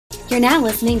You're now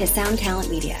listening to Sound Talent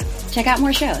Media. Check out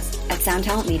more shows at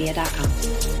soundtalentmedia.com.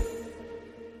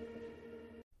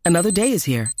 Another day is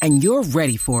here, and you're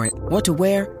ready for it. What to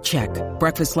wear? Check.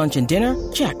 Breakfast, lunch, and dinner?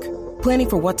 Check. Planning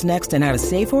for what's next and how to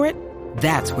save for it?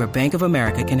 That's where Bank of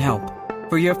America can help.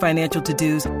 For your financial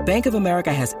to-dos, Bank of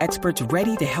America has experts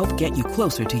ready to help get you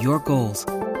closer to your goals.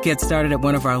 Get started at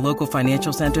one of our local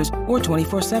financial centers or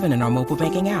 24/7 in our mobile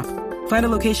banking app. Find a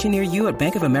location near you at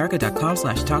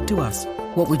bankofamerica.com/talktous.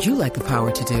 What would you like the power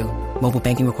to do? Mobile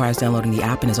banking requires downloading the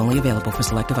app and is only available for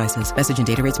select devices. Message and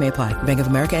data rates may apply. Bank of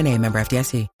America N.A., member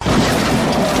FDIC.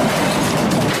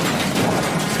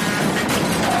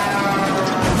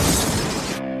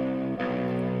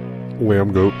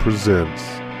 Lamb Goat presents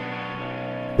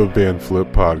the Van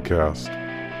Flip Podcast.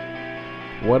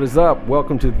 What is up?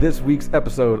 Welcome to this week's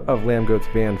episode of Lamb Goat's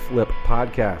Van Flip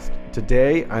Podcast.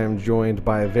 Today, I am joined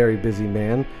by a very busy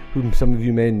man whom some of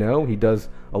you may know. He does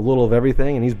a little of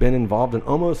everything, and he's been involved in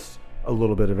almost a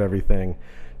little bit of everything.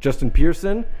 Justin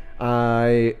Pearson,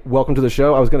 welcome to the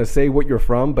show. I was going to say what you're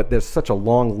from, but there's such a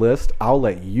long list. I'll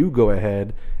let you go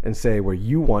ahead and say where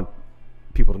you want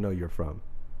people to know you're from.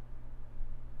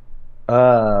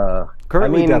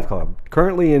 Currently Death Club.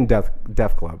 Currently in Death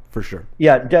Club, for sure.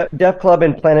 Yeah, Death Club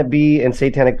and Planet B and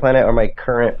Satanic Planet are my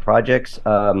current projects.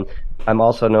 I'm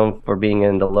also known for being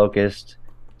in The Locust,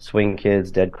 Swing Kids,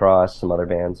 Dead Cross, some other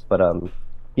bands. But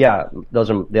yeah,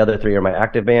 those are the other three are my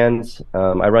active bands.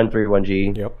 I run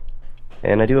 31G. Yep.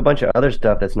 And I do a bunch of other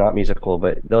stuff that's not musical,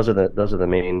 but those are the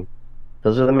main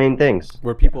things.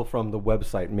 Where people from the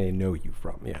website may know you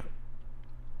from, yeah.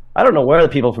 I don't know where the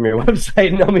people from your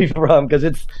website know me from, because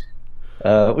it's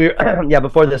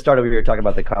before this started we were talking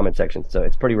about the comment section, so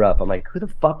it's pretty rough. I'm like, who the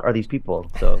fuck are these people?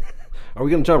 So are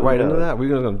we gonna jump right into that?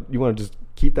 You want to just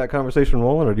keep that conversation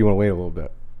rolling, or do you want to wait a little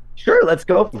bit? Sure, let's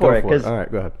go for it. All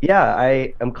right, go ahead. Yeah,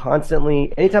 I am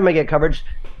constantly, anytime I get coverage.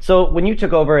 So when you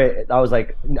took over it, I was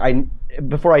like,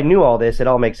 before I knew all this, it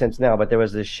all makes sense now, but there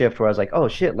was this shift where I was like, oh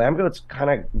shit, Lamb Goat's kind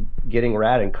of getting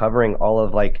rad and covering all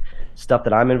of like stuff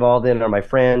that I'm involved in or my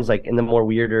friends, like in the more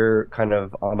weirder kind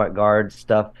of avant-garde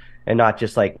stuff, and not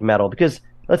just like metal. Because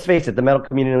let's face it, the metal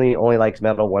community only likes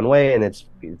metal one way, and it's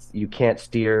you can't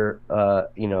steer out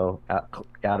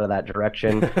of that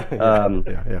direction.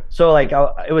 Yeah. So like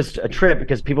it was a trip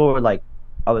because people were like,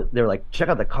 they were like, check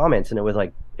out the comments, and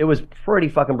it was pretty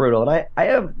fucking brutal. And I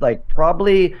have like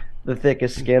probably the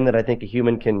thickest skin that I think a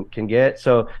human can get,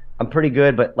 so I'm pretty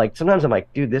good. But like sometimes I'm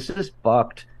like, dude, this is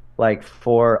fucked. Like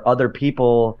for other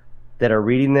people that are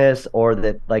reading this, or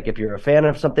that like if you're a fan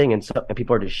of something and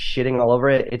people are just shitting all over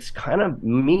it, it's kind of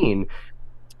mean.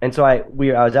 And so I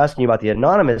was asking you about the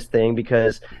anonymous thing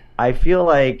because I feel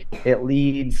like it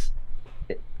leads,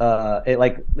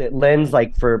 it lends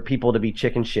like for people to be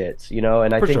chicken shits, you know.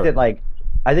 And I think that like,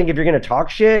 I think if you're gonna talk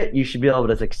shit, you should be able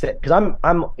to accept. Because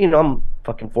I'm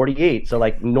fucking 48, so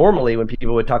like normally when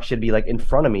people would talk shit, it'd be like in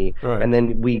front of me, right. And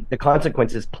then the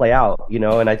consequences play out, you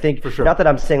know. And I think not that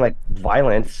I'm saying like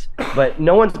violence, but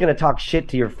no one's gonna talk shit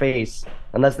to your face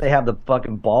unless they have the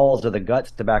fucking balls or the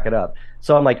guts to back it up.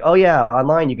 So I'm like, oh yeah,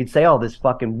 online you can say all this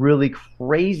fucking really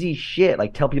crazy shit,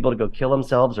 like tell people to go kill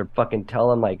themselves or fucking tell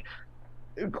them like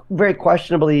very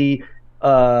questionably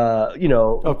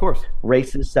of course,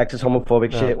 racist, sexist,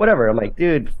 homophobic shit, whatever. I'm like,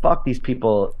 dude, fuck these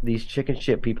people, these chicken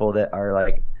shit people that are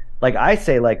like I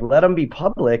say, like, let them be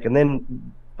public and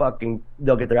then fucking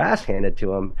they'll get their ass handed to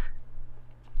them.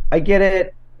 I get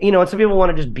it, and some people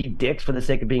want to just be dicks for the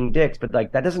sake of being dicks, but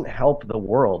like that doesn't help the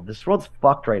world. This world's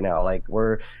fucked right now. Like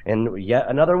we're in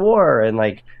yet another war, and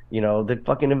like, the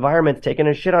fucking environment's taking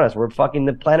a shit on us. We're fucking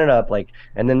the planet up, like,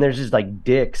 and then there's just like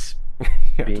dicks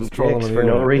being dicks for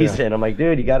no reason. Yeah. I'm like,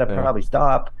 dude, you got to probably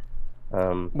stop.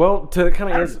 Well, to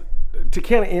kind of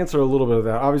answer a little bit of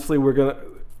that, obviously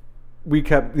we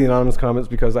kept the anonymous comments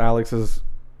because Alex's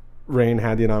reign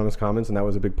had the anonymous comments, and that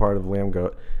was a big part of Lamb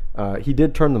Goat. He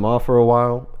did turn them off for a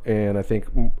while, and I think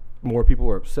more people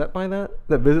were upset by that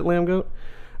visit Lamb Goat.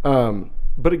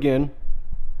 But again,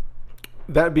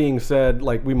 that being said,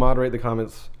 like, we moderate the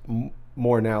comments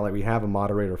more now. Like, we have a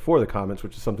moderator for the comments,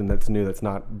 which is something that's new, that's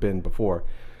not been before.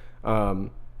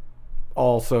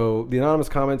 Also, the anonymous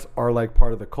comments are like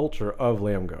part of the culture of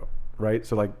Lamb Goat, right?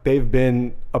 So like they've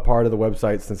been a part of the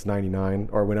website since '99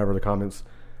 or whenever the comments,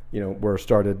 were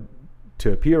started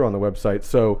to appear on the website.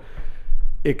 So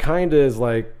it kind of is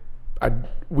like,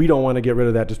 we don't want to get rid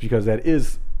of that just because that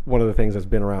is one of the things that's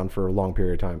been around for a long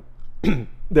period of time.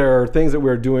 There are things that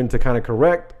we're doing to kind of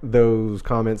correct those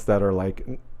comments that are like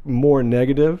more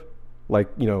negative, like,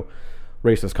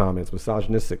 racist comments,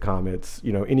 misogynistic comments,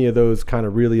 any of those kind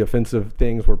of really offensive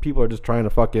things where people are just trying to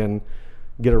fucking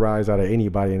get a rise out of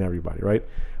anybody and everybody, right?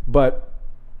 But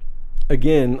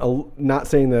again, not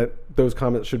saying that those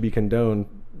comments should be condoned.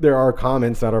 There are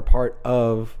comments that are part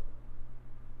of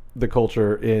the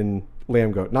culture in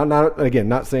Lambgoat.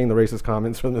 Not saying the racist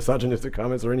comments or the misogynistic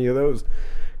comments or any of those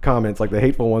comments, like the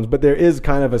hateful ones, but there is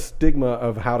kind of a stigma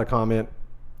of how to comment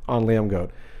on Lambgoat.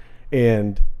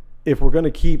 And if we're going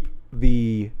to keep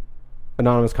the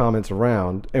anonymous comments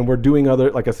around, and we're doing other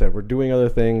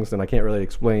things, and I can't really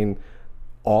explain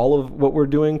all of what we're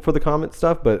doing for the comment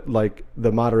stuff, but like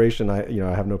the moderation, I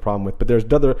have no problem with. But there's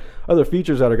other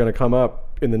features that are going to come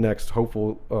up in the next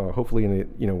hopefully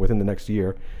in within the next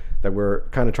year, that we're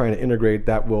kind of trying to integrate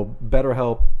that will better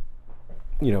help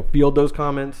field those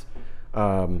comments,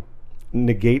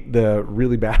 negate the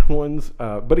really bad ones.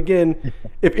 But again,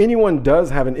 if anyone does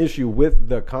have an issue with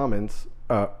the comments,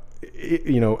 a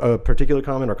particular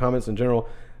comment or comments in general,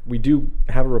 we do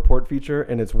have a report feature,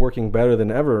 and it's working better than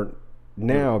ever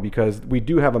now, because we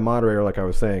do have a moderator, like I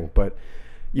was saying, but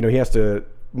he has to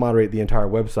moderate the entire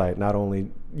website, not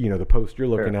only the post you're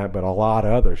looking at, but a lot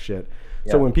of other shit.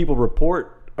 So when people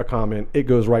report a comment, it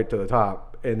goes right to the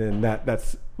top, and then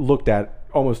that's looked at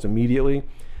almost immediately.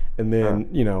 And then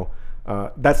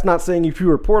that's not saying if you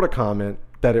report a comment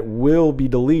that it will be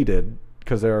deleted,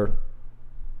 because there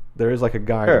is like a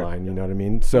guideline, you know what I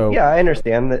mean? So I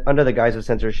understand that under the guise of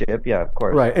censorship, of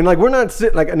course, right. And like we're not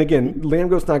and again,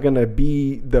 Lambgoat's not going to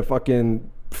be the fucking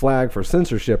flag for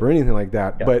censorship or anything like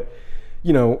that. But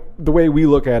the way we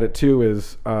look at it too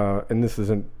is, and this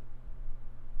isn't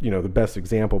the best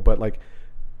example, but like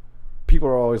people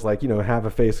are always like have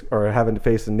a face or having a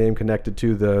face and name connected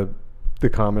to the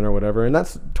comment or whatever, and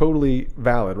that's totally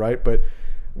valid, right? But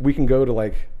we can go to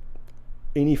like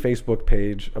any Facebook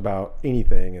page about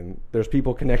anything, and there's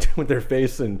people connected with their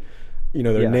face and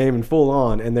their name and full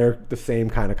on, and they're the same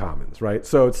kind of comments, right?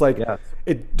 So it's like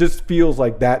it just feels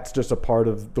like that's just a part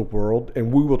of the world,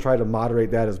 and we will try to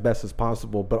moderate that as best as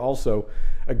possible. But also,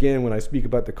 again, when I speak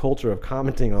about the culture of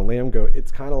commenting on Lambgoat,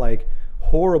 it's kind of like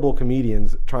horrible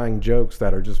comedians trying jokes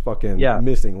that are just fucking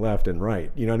missing left and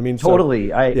right. You know what I mean? Totally.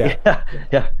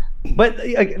 But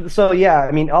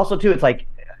I mean, also too, it's like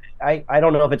I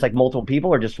don't know if it's like multiple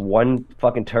people or just one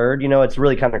fucking turd. It's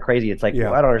really kind of crazy. It's like I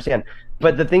don't understand.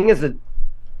 But the thing is that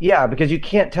because you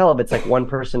can't tell if it's like one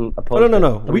person opposed.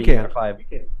 No. We can.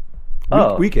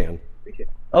 We can.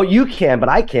 Oh, you can, but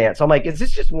I can't. So I'm like, is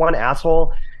this just one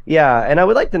asshole? Yeah, and I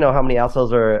would like to know how many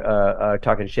assholes are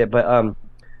talking shit.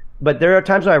 But there are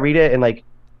times when I read it and like,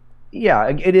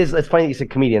 it is. It's funny that you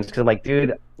said comedians, because I'm like,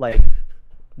 dude, like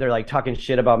they're like talking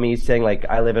shit about me, saying like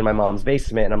I live in my mom's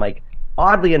basement, and I'm like,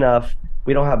 oddly enough,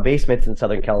 we don't have basements in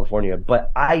Southern California,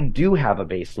 but I do have a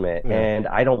basement, and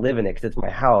I don't live in it because it's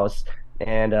my house.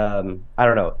 And I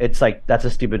don't know. It's like that's a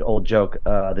stupid old joke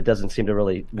that doesn't seem to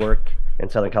really work in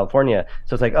Southern California.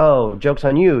 So it's like, oh, joke's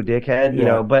on you, dickhead. You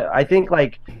know. But I think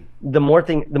like the more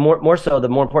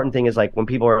important thing is like when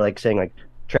people are like saying like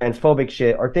transphobic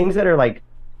shit or things that are like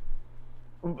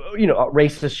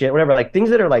racist shit, whatever, like things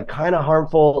that are like kind of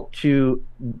harmful to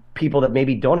people that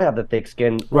maybe don't have the thick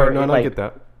skin. Right. No, I get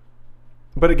that.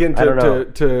 But again,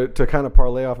 to kind of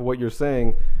parlay off of what you're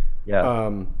saying,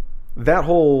 that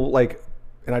whole like,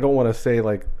 and I don't want to say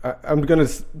like, I'm gonna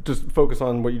just focus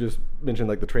on what you just mentioned,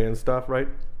 like the trans stuff, right?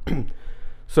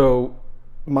 So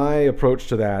my approach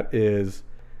to that is,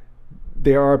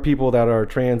 there are people that are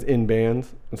trans in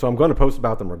bands, and so I'm going to post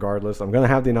about them regardless. I'm going to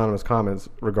have the anonymous comments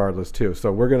regardless too.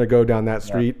 So we're going to go down that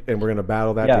street and we're going to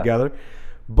battle that together.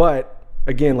 But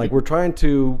again, like we're trying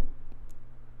to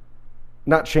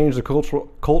not change the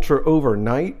culture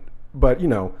overnight, but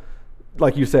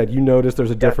like you said, notice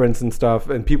there's a difference and stuff,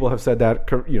 and people have said that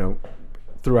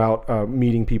throughout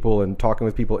meeting people and talking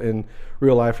with people in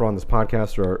real life or on this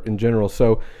podcast or in general.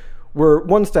 So we're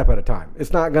one step at a time.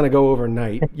 It's not going to go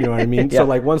overnight. You know what I mean? So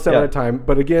like one step at a time.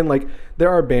 But again, like there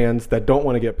are bands that don't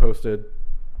want to get posted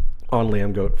on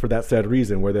Lambgoat for that said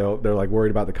reason, where they're like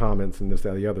worried about the comments and this,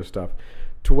 that, the other stuff.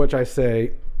 To which I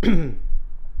say,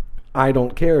 I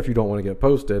don't care if you don't want to get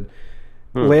posted.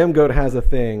 Lambgoat has a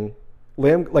thing.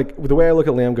 Like the way I look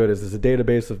at Lambgoat is it's a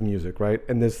database of music, right?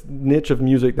 And this niche of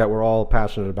music that we're all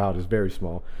passionate about is very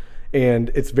small, and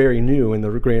it's very new in the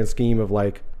grand scheme of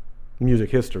like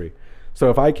music history. So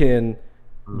if I can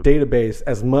database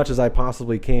as much as I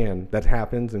possibly can that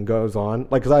happens and goes on,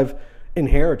 like, because I've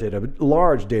inherited a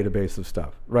large database of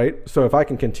stuff, right? So if I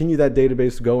can continue that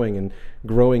database going and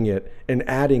growing it and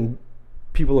adding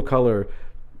people of color,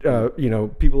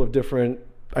 people of different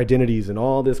identities and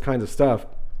all this kinds of stuff,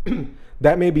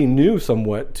 that may be new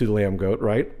somewhat to Lambgoat,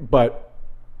 right? But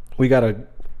we gotta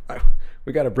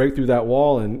break through that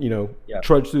wall and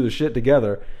trudge through the shit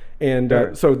together.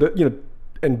 And so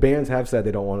and bands have said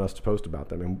they don't want us to post about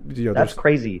them, and that's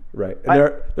crazy, right? And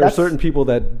there are certain people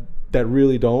that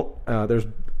really don't. There's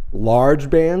large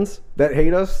bands that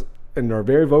hate us and are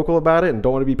very vocal about it and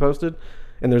don't want to be posted,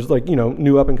 and there's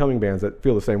new up and coming bands that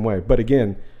feel the same way. But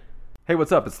again, hey,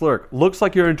 what's up? It's Lurk. Looks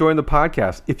like you're enjoying the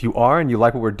podcast. If you are and you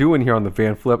like what we're doing here on the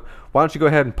Van Flip, why don't you go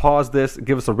ahead and pause this,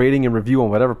 give us a rating and review on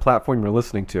whatever platform you're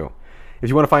listening to. If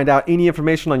you want to find out any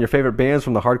information on your favorite bands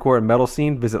from the hardcore and metal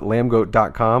scene, visit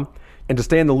lambgoat.com. And to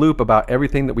stay in the loop about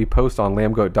everything that we post on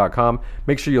lambgoat.com,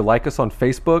 make sure you like us on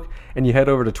Facebook and you head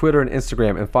over to Twitter and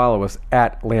Instagram and follow us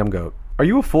at lambgoat. Are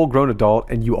you a full-grown adult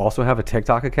and you also have a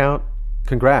TikTok account?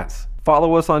 Congrats.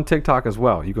 Follow us on TikTok as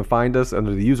well. You can find us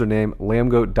under the username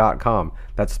lambgoat.com.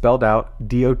 That's spelled out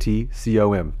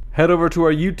DOTCOM. Head over to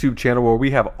our YouTube channel where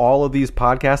we have all of these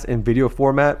podcasts in video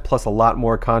format plus a lot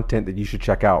more content that you should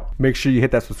check out. Make sure you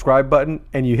hit that subscribe button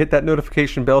and you hit that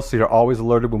notification bell so you're always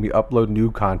alerted when we upload new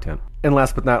content. And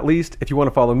last but not least, if you want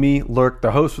to follow me, Lurk,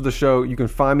 the host of the show, you can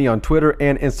find me on Twitter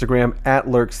and Instagram at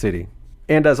LurkCity.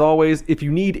 And as always, if you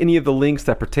need any of the links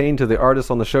that pertain to the artists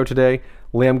on the show today,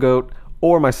 Lambgoat,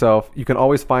 or myself, you can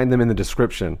always find them in the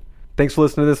description. Thanks for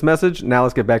listening to this message. Now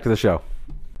let's get back to the show.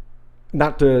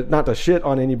 Not to shit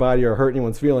on anybody or hurt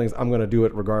anyone's feelings, I'm going to do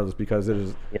it regardless because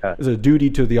there's a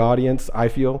duty to the audience, I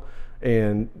feel,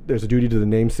 and there's a duty to the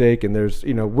namesake, and there's,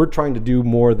 we're trying to do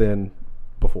more than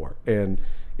before. And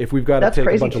if we've got to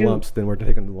take a bunch of lumps, then we're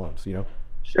taking the lumps,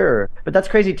 Sure. But that's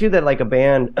crazy too that like a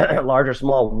band, large or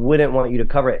small, wouldn't want you to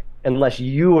cover it unless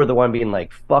you were the one being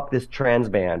like, fuck this trans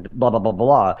band, blah, blah, blah,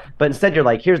 blah. But instead you're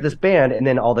like, here's this band, and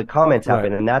then all the comments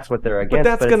happen, and that's what they're against. But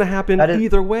that's going to happen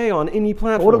either way on any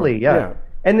platform. Totally, yeah.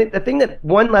 And the thing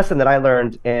one lesson that I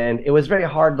learned, and it was very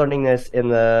hard learning this in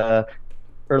the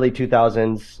early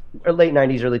 2000s, or late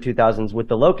 90s, early 2000s with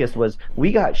the Locust, was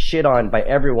we got shit on by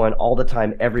everyone all the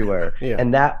time, everywhere. Yeah.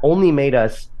 And that only made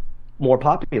us more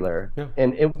popular. Yeah.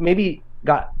 And it maybe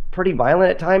got pretty violent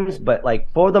at times, but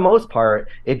like for the most part,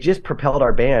 it just propelled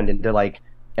our band into like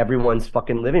everyone's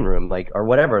fucking living room, like, or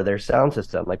whatever, their sound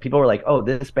system. Like people were like, oh,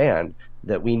 this band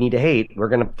that we need to hate, we're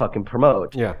going to fucking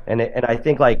promote. Yeah. And I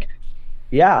think like,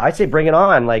 yeah, I say bring it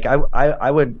on. Like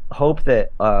I would hope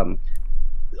that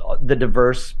the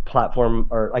diverse platform,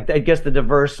 or like I guess the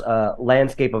diverse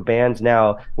landscape of bands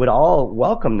now would all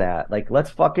welcome that. Like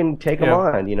let's fucking take them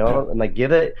on, and like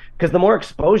give it, because the more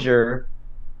exposure,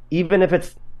 even if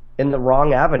it's in the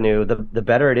wrong avenue, the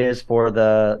better it is for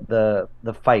the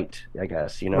fight, I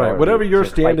guess, right. Whatever you're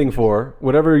standing for,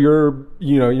 whatever your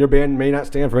band may not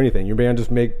stand for anything. Your band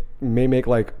just may make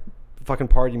like fucking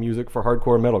party music for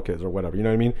hardcore metal kids or whatever, you know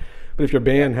what I mean? But if your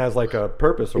band has like a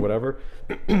purpose or whatever,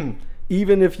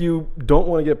 even if you don't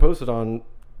want to get posted on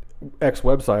X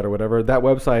website or whatever, that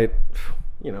website,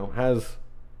 has,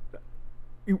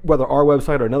 whether our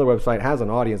website or another website, has an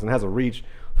audience and has a reach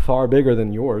far bigger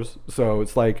than yours. So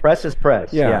it's like press is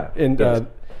press. Yeah. And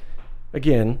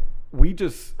again, we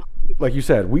just, like you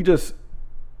said, we just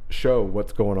show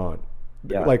what's going on.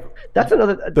 Yeah. Like that's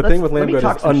another the thing with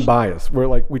Lambgoat is unbiased. We're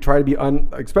like, we try to be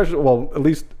especially, well, at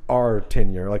least our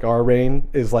tenure, like our reign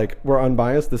is like, we're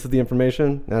unbiased. This is the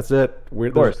information. That's it.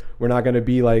 We're not going to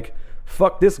be like,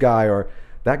 fuck this guy, or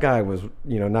that guy was,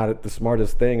 not the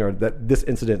smartest thing, or that this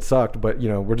incident sucked, but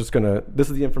we're just going to, this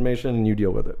is the information and you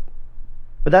deal with it.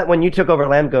 But that when you took over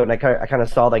Lambgoat and I kind of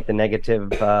saw like the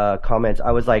negative comments,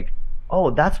 I was like,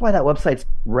 oh, that's why that website's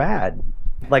rad.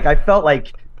 Like I felt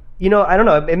like, I don't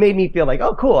know, it made me feel like,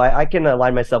 oh, cool, I can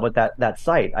align myself with that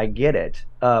site. I get it.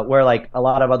 Where like a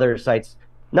lot of other sites,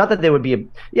 not that they would be,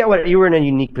 you were in a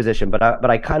unique position, but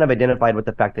I kind of identified with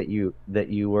the fact that you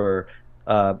were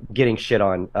getting shit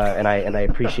on, and I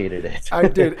appreciated it. I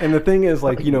did, and the thing is,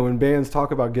 like, when bands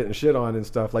talk about getting shit on and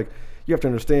stuff, like, you have to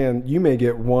understand, you may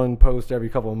get one post every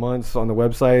couple of months on the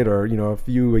website, or a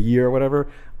few a year or whatever.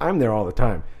 I'm there all the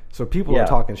time. So people are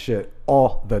talking shit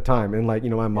all the time. And like,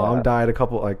 my mom died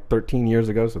 13 years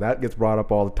ago. So that gets brought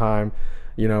up all the time.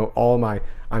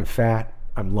 I'm fat,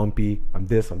 I'm lumpy, I'm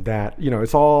this, I'm that.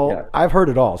 It's all, I've heard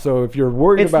it all. So if you're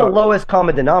worried about. It's the lowest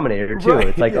common denominator too. Right.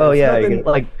 It's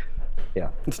like,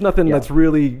 it's nothing that's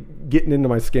really getting into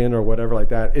my skin or whatever like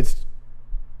that. It's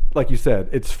like you said,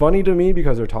 it's funny to me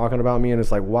because they're talking about me, and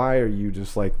it's like, why are you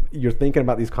just like, you're thinking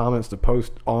about these comments to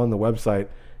post on the website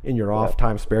in your off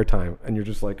time, spare time, and you're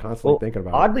just like constantly thinking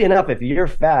about oddly enough, if you're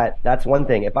fat, that's one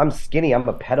thing. If I'm skinny, I'm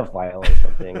a pedophile or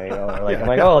something. Or like I'm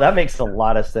like, oh, that makes a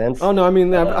lot of sense. Oh no, I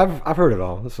mean, I've heard it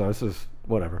all. So this is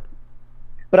whatever.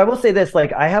 But I will say this,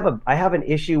 like I have an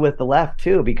issue with the left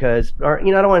too, because, or I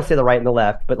don't want to say the right and the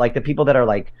left, but like the people that are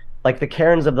like like the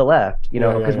Karens of the left, you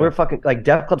know, because yeah. we're fucking like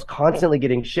Def Club's constantly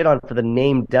getting shit on for the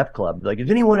name Def Club. Like,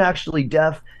 is anyone actually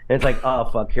deaf? And it's like, oh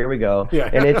fuck, here we go. Yeah.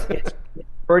 And it's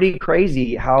pretty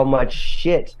crazy how much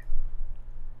shit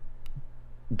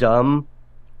dumb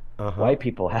white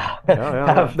people have. They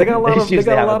got a lot of issues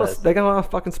they got a have lot with of us. they got a lot of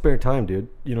fucking spare time, dude.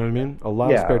 You know what I mean? A lot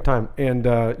of Yeah. spare time. And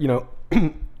you know,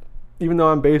 even though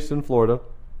I'm based in Florida,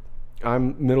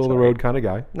 I'm middle of the road kind of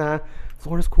guy. Nah,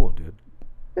 Florida's cool, dude.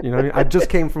 You know what I mean? I just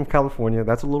came from California.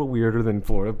 That's a little weirder than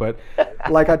Florida, but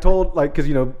like I told, like, because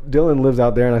you know Dylan lives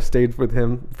out there, and I stayed with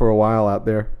him for a while out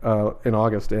there in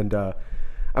August, and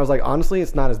I was like, honestly,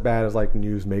 it's not as bad as like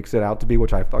news makes it out to be,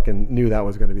 which I fucking knew that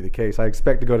was going to be the case. I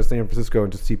expect to go to San Francisco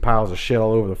and just see piles of shit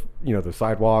all over the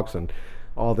sidewalks and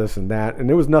all this and that, and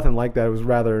it was nothing like that. It was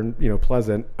rather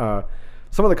pleasant.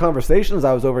 Some of the conversations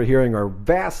I was overhearing are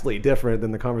vastly different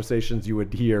than the conversations you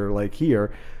would hear like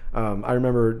here. I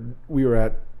remember we were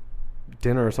at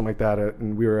dinner or something like that,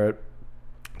 and we were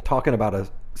talking about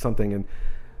something, and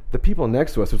the people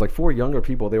next to us, there's like 4 younger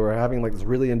people, they were having like this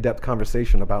really in-depth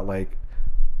conversation about like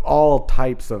all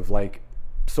types of like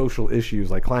social issues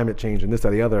like climate change and this,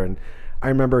 that, the other. And I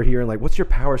remember hearing like, what's your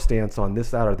power stance on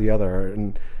this, that, or the other?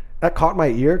 And that caught my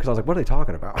ear because I was like, what are they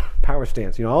talking about? Power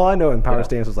stance. You know, all I know in power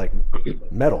stance is like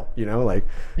metal, you know, like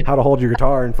how to hold your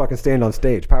guitar and fucking stand on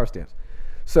stage, power stance.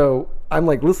 So I'm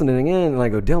like listening in, and I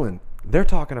go, Dylan, they're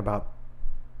talking about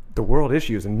the world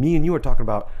issues, and me and you are talking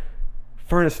about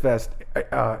Furnace Fest,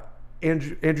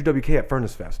 Andrew WK at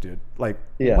Furnace Fest, dude. Like,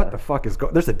 what the fuck is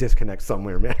going? There's a disconnect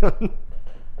somewhere, man.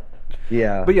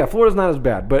 Yeah. But yeah, Florida's not as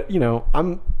bad. But you know,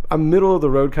 I'm middle of the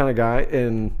road kind of guy,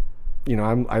 and you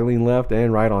know, I lean left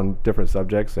and right on different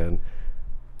subjects, and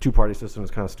two-party system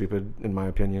is kind of stupid in my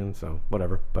opinion. So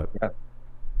whatever. But yeah.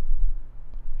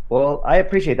 Well, I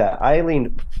appreciate that. I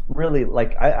leaned really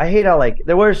like I hate how like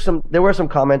there were some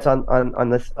comments on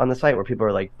the site where people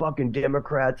are like, fucking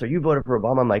Democrats, or you voted for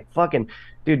Obama. I'm like, fucking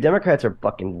dude, Democrats are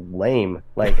fucking lame.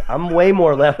 Like, I'm way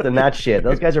more left than that shit.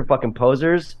 Those guys are fucking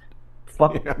posers.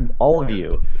 Fuck all of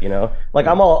you, you know? Like,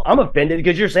 I'm offended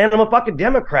because you're saying I'm a fucking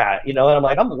Democrat, you know? And I'm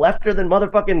like, I'm lefter than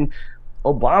motherfucking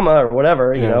Obama or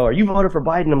whatever, you know? Or you voted for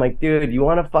Biden. I'm like, dude, you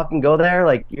want to fucking go there?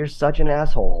 Like, you're such an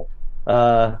asshole.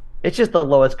 It's just the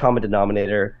lowest common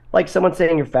denominator. Like someone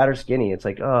saying you're fat or skinny. It's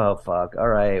like, oh, fuck. All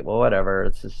right. Well, whatever.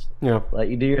 It's just let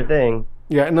you do your thing.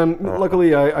 Yeah, and then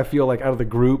luckily I feel like out of the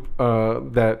group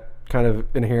that kind of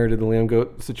inherited the lamb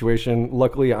goat situation,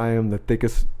 luckily I have the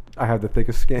thickest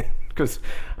skin because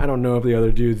I don't know if the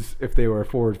other dudes, if they were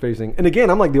forward facing. And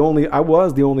again, I'm like there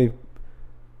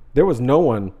was no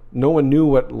one knew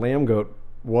what lamb goat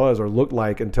was or looked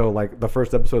like until like the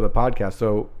first episode of the podcast.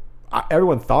 So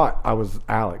everyone thought I was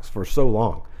Alex for so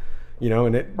long, you know,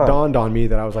 and it dawned on me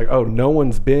that I was like, oh, no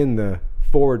one's been the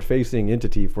forward-facing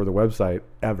entity for the website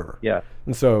ever. Yeah.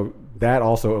 And so that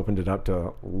also opened it up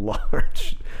to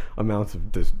large amounts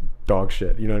of this dog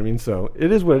shit, you know what I mean? So it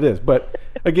is what it is. But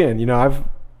again, you know,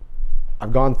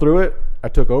 I've gone through it. I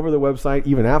took over the website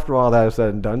even after all that is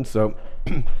said and done. So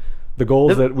the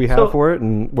goals that we have for it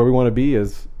and where we want to be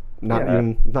is not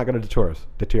going to deter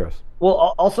us.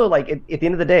 Well, also, like, at the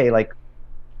end of the day, like,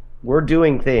 we're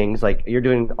doing things, like, you're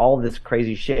doing all this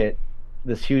crazy shit,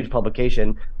 this huge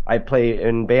publication. I play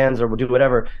in bands or do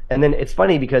whatever. And then it's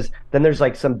funny because then there's,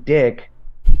 like, some dick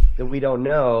that we don't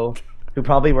know who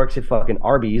probably works at fucking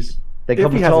Arby's that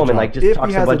comes home and, like, just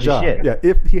talks a bunch of shit. Yeah,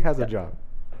 if he has a job.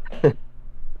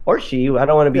 Or she. I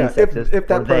don't want to be sexist. If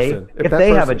that person. If they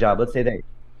have a job, let's say they.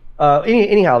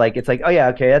 Anyhow, like, it's like, oh, yeah,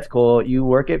 okay, that's cool. You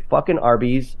work at fucking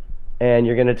Arby's. And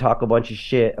you're going to talk a bunch of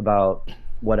shit about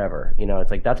whatever, you know, it's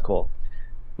like, that's cool.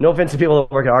 No offense to people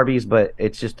that work at Arby's, but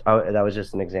it's just, that was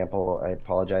just an example. I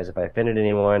apologize if I offended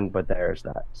anyone, but there's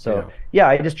that. So yeah,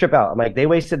 I just trip out. I'm like, they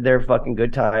wasted their fucking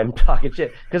good time talking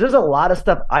shit. Because there's a lot of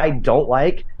stuff I don't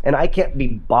like, and I can't be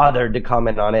bothered to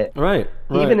comment on it. Right.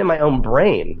 Even in my own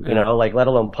brain, you know, like, let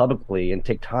alone publicly, and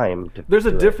take time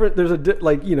to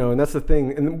like, you know, and that's the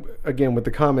thing. And again, with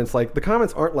the comments, like, the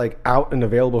comments aren't like out and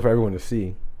available for everyone to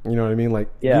see. You know what I mean? Like,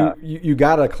 you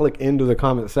gotta click into the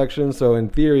comment section. So in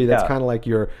theory, that's kind of like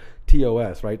your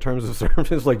TOS, right? Terms of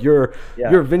service. Like you're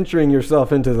venturing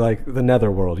yourself into like the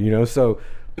netherworld, you know? So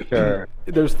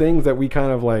there's things that we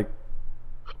kind of like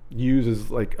use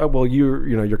as like, oh, well,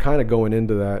 you're kind of going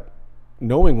into that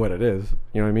knowing what it is.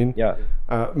 You know what I mean? Yeah.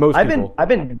 I've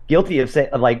been guilty of saying,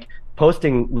 like,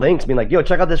 posting links, being like, yo,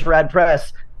 check out this rad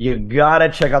press. You gotta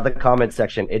check out the comment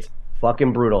section. It's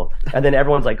fucking brutal. And then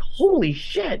everyone's like, holy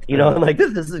shit, you know, I'm like,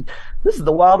 this is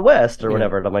the Wild West or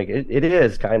whatever. And I'm like, it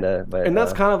is kind of, but, and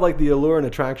that's kind of like the allure and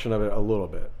attraction of it a little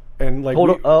bit. And like,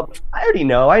 Hold up. I already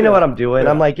know. I know what I'm doing.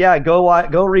 I'm like, yeah,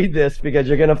 go read this because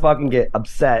you're gonna fucking get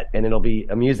upset and it'll be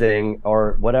amusing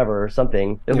or whatever, or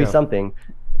something. It'll be something.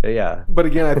 Yeah. But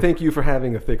again, I thank you for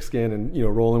having a thick skin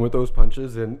and rolling with those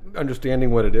punches and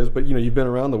understanding what it is. But you've been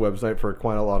around the website for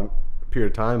quite a long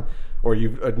period of time, or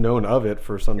you've known of it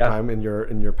for some time in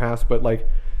your past. But like,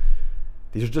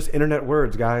 these are just internet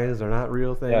words, guys. They're not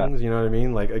real things. You know what I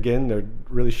mean? Like, again, they're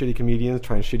really shitty comedians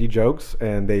trying shitty jokes,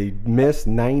 and they miss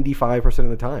 95% of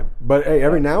the time. But hey,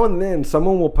 every now and then,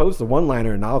 someone will post a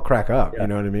one-liner, and I'll crack up. You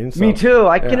know what I mean? So, me too.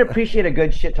 I can appreciate a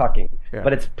good shit talking,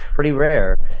 but it's pretty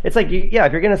rare. It's like, if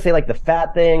you're gonna say like the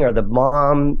fat thing or the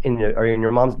mom in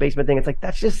your mom's basement thing, it's like,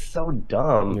 that's just so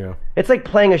dumb. Yeah. It's like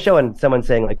playing a show and someone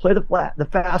saying like, play the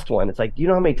fast one. It's like, do you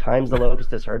know how many times the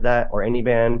Locust has heard that, or any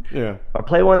band? Yeah. Or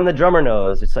play one the drummer knows.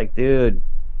 It's like, dude,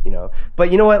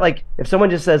 but you know what? Like, if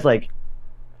someone just says like,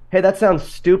 hey, that sounds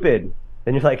stupid,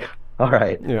 then you're like, all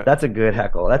right, that's a good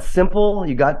heckle. That's simple.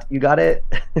 You got it.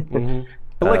 Mm-hmm.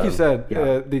 But like you said,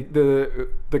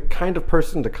 the kind of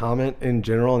person to comment in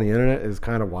general on the internet is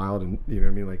kind of wild, and you know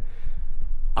what I mean? Like,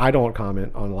 I don't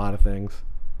comment on a lot of things.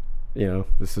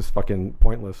 This is fucking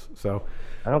pointless. So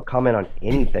I don't comment on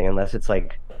anything unless it's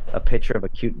like a picture of a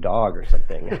cute dog or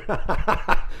something.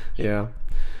 Yeah.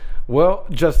 Well,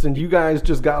 Justin, you guys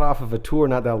just got off of a tour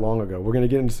not that long ago. We're going to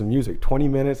get into some music. 20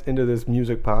 minutes into this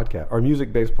music podcast, or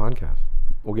music-based podcast.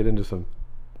 We'll get into some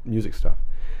music stuff.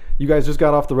 You guys just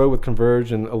got off the road with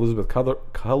Converge and Elizabeth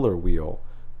Color Wheel.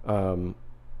 How'd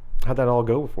that all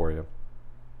go for you?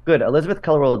 Good. Elizabeth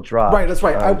Color Wheel dropped. Right, that's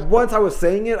right. Once I was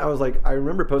saying it, I was like, I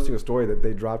remember posting a story that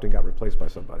they dropped and got replaced by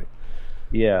somebody.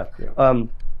 Yeah.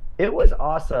 It was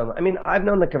awesome. I mean, I've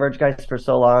known the Converge guys for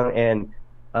so long, and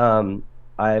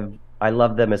I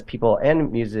love them as people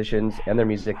and musicians and their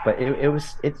music, but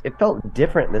it felt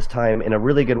different this time in a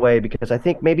really good way, because I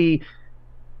think maybe,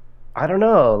 I don't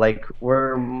know, like,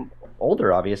 we're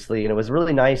older obviously, and it was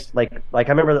really nice. Like I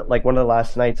remember like one of the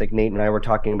last nights, like Nate and I were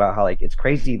talking about how like it's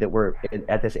crazy that we're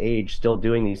at this age still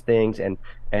doing these things and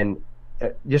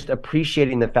just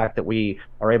appreciating the fact that we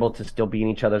are able to still be in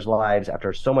each other's lives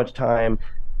after so much time.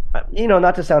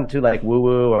 Not to sound too like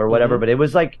woo-woo or whatever, but it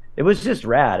was just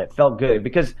rad. It felt good,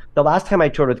 because the last time I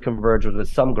toured with Converge was with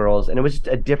some girls, and it was just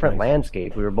a different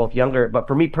landscape. We were both younger, but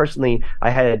for me personally, I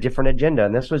had a different agenda,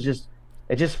 and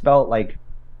it just felt like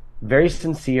very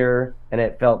sincere, and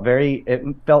it felt very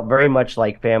much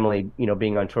like family,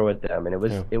 being on tour with them, and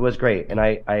it was great. And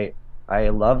I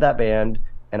love that band,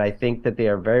 and I think that they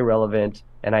are very relevant,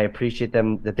 and I appreciate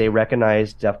them that they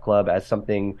recognize Def Club as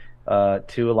something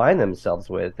to align themselves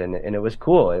with, and it was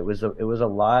cool. It was a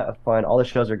lot of fun. All the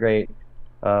shows are great.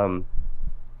 It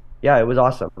was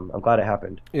awesome. I'm glad it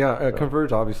happened.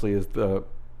 Converge obviously is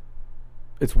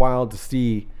it's wild to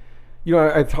see.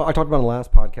 I talked about in the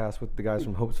last podcast with the guys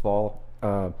from Hope's Fall,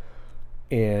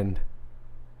 and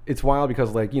it's wild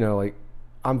because like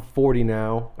I'm 40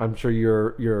 now. I'm sure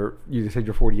you said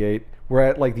you're 48. We're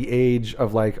at like the age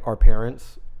of like our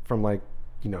parents from like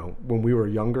when we were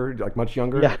younger, like much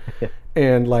younger. Yeah.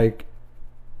 And like,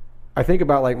 I think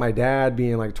about like my dad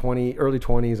being like early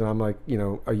 20s, and I'm like,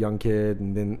 a young kid.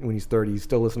 And then when he's 30, he's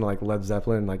still listening to like Led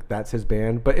Zeppelin, like that's his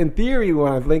band. But in theory,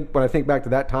 when I think back to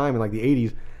that time in like the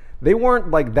 80s, they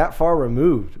weren't like that far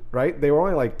removed, right? They were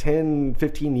only like 10,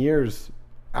 15 years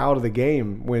out of the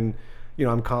game when,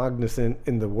 I'm cognizant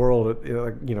in the world,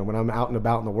 when I'm out and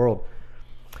about in the world.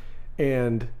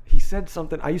 And he said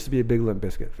something. I used to be a big Limp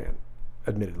Bizkit fan,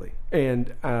 admittedly,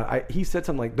 and he said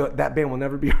something like that band will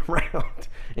never be around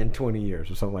in 20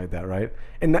 years or something like that, right?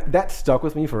 And that stuck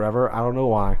with me forever. I don't know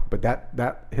why, but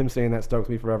that him saying that stuck with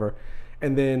me forever.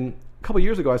 And then a couple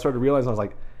years ago, I started realizing, I was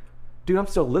like, dude, I'm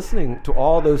still listening to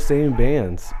all those same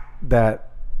bands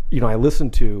that I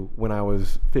listened to when I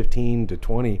was 15 to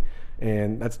 20,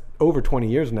 and that's over 20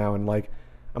 years now. And like,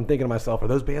 I'm thinking to myself, are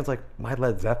those bands like my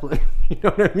Led Zeppelin? You know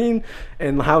what I mean?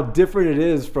 And how different it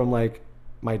is from like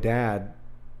my dad's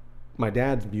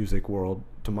music world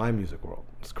to my music world.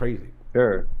 It's crazy.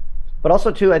 Sure. But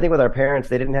also too, I think with our parents,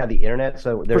 they didn't have the internet,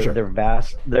 so they're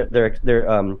vast.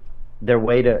 Their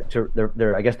way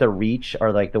to I guess their reach,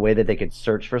 or like the way that they could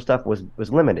search for stuff was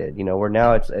limited. Where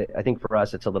now I think for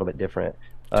us it's a little bit different.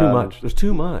 Too much. There's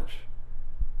too much.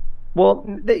 Well,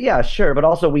 yeah, sure, but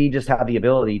also we just have the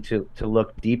ability to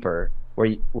look deeper.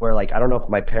 Where like, I don't know if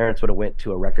my parents would have went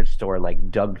to a record store and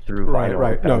like dug through vinyl.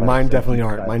 Right. No, mine definitely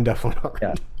aren't. Mine definitely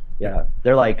aren't. Yeah.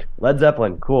 They're like, Led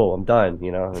Zeppelin, cool, I'm done.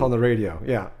 It's on the radio.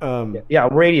 Yeah.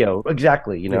 Radio,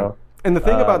 exactly. Yeah. And the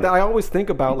thing about that, I always think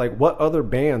about like what other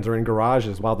bands are in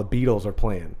garages while the Beatles are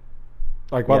playing.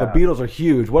 Like while Yeah. the Beatles are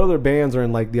huge, what other bands are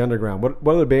in like the underground?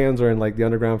 What other bands are in like the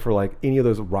underground for like any of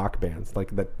those rock bands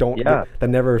like that don't Yeah. that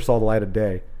never saw the light of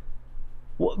day?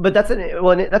 Well, but that's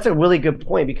a really good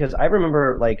point, because I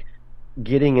remember like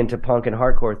getting into punk and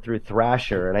hardcore through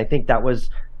Thrasher, and I think that was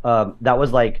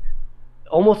like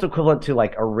almost equivalent to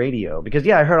like a radio, because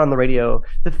yeah, I heard on the radio.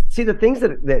 The things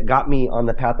that got me on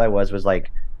the path I was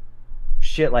like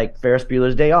shit, like Ferris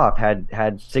Bueller's Day Off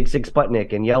had Sig Sig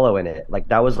Sputnik and Yellow in it. Like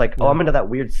that was like, oh, I'm into that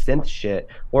weird synth shit.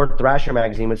 Or Thrasher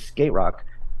magazine with skate rock.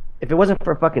 If it wasn't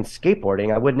for fucking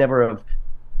skateboarding, I would never have.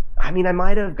 I mean, I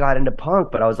might have got into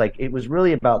punk, but I was like, it was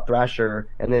really about Thrasher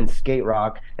and then skate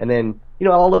rock, and then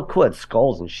all the cool had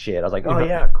skulls and shit. I was like, oh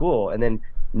yeah, cool. And then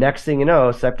next thing you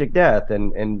know, Septic Death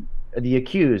and The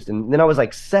Accused, and then I was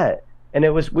like set. And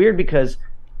it was weird because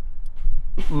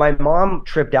my mom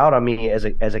tripped out on me as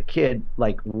a kid,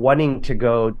 like wanting to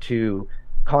go to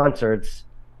concerts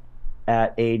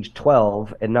at age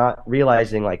 12 and not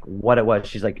realizing like what it was.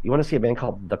 She's like, you want to see a band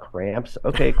called The Cramps?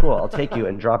 Okay, cool. I'll take you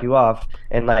and drop you off.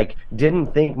 And like,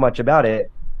 didn't think much about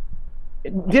it.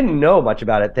 Didn't know much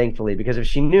about it, thankfully, because if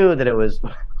she knew that it was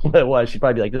what it was, she'd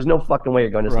probably be like, there's no fucking way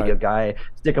you're going to see a guy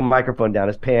stick a microphone down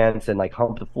his pants and like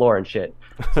hump the floor and shit.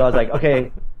 So I was like,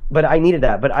 okay, but I needed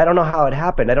that. But I don't know how it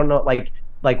happened. I don't know, like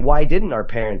why didn't our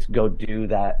parents go do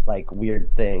that like weird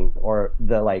thing, or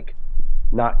the like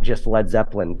not just Led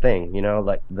Zeppelin thing,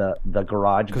 like the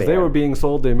garage Because band. they were being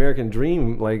sold the American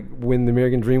dream, like when the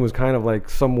American dream was kind of like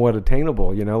somewhat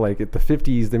attainable, like at the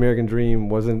 50s, the American dream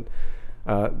wasn't,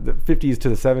 the 50s to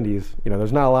the 70s,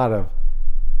 there's not a lot of,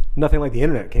 nothing like the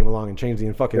internet came along and changed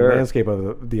the fucking landscape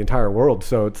of the entire world.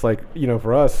 So it's like,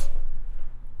 for us,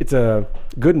 it's a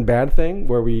good and bad thing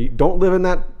where we don't live in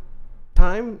that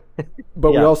time,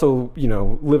 but we also,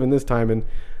 live in this time. And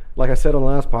like I said on the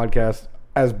last podcast,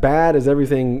 as bad as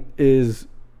everything is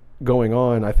going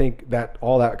on, I think that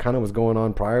all that kind of was going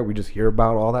on prior. We just hear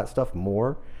about all that stuff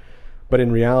more. But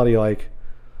in reality, like,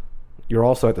 you're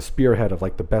also at the spearhead of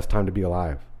like the best time to be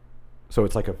alive. So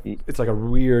it's like a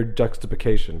weird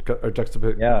juxtaposition,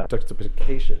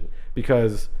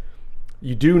 because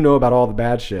you do know about all the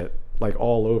bad shit, like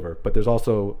all over, but there's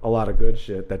also a lot of good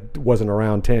shit that wasn't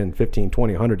around 10, 15,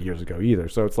 20, 100 years ago either.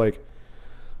 So it's like,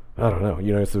 I don't know,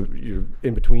 you're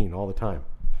in between all the time.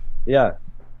 Yeah,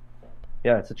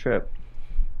 it's a trip.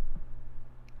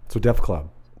 So Def Club.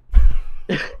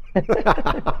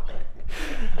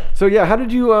 So yeah, how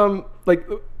did you like?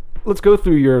 Let's go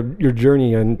through your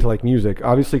journey into like music.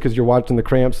 Obviously, because you're watching the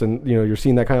Cramps and you're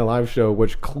seeing that kind of live show,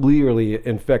 which clearly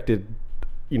infected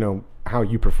how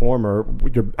you perform or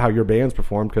how your bands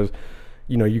perform, because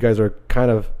you guys are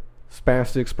kind of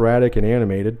spastic, sporadic, and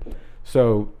animated.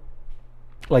 So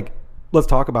like, let's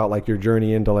talk about like your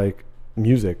journey into like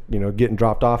music, getting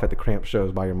dropped off at the Cramp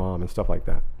shows by your mom and stuff like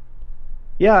that.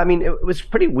 Yeah, I mean, it was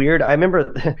pretty weird. I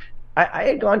remember I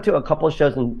had gone to a couple of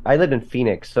shows, and I lived in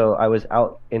Phoenix, so I was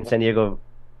out in San Diego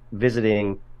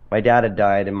visiting. My dad had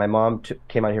died, and my mom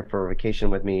came out here for a vacation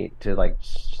with me to like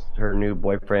her new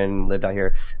boyfriend lived out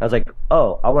here. I was like,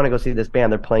 oh, I want to go see this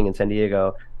band. They're playing in San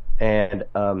Diego, and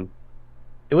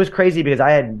it was crazy because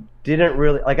didn't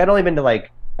really like. I'd only been to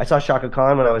like, I saw Shaka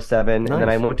Khan when I was 7, Nice. and then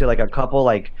I went to like a couple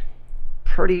like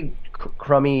pretty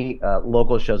crummy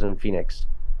local shows in Phoenix.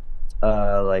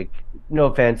 Like, no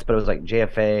offense, but it was like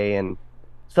JFA and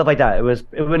stuff like that. It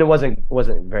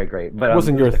wasn't very great, but It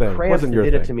wasn't your thing. Cramps Wasn't your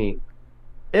did thing. it to me.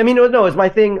 I mean, it was my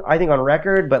thing, I think, on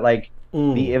record, but like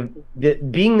the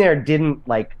being there didn't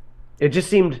like, it just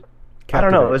seemed, I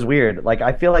don't know, it was weird. Like,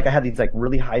 I feel like I had these like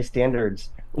really high standards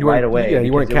right away. Yeah,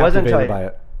 you weren't because captivated by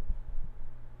it.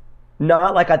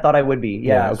 Not like I thought I would be.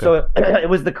 Yeah. Okay. So it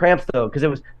was the Cramps though,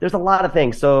 because there's a lot of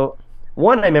things. So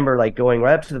one, I remember like going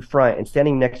right up to the front and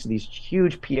standing next to these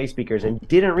huge PA speakers and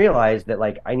didn't realize that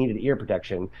like I needed ear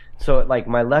protection. So like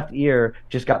my left ear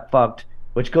just got fucked,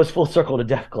 which goes full circle to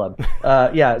Def Club.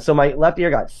 Yeah. So my left ear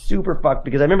got super fucked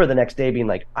because I remember the next day being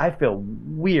like, I feel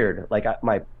weird. Like I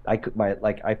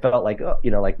felt like,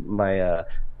 like my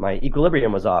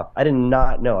equilibrium was off. I did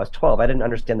not know. I was 12. I didn't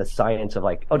understand the science of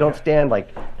like, oh, don't stand like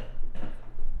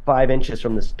 5 inches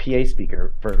from this PA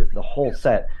speaker for the whole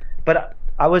set. But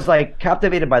I was like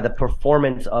captivated by the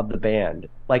performance of the band.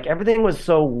 Like everything was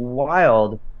so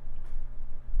wild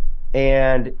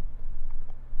and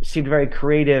seemed very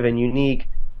creative and unique.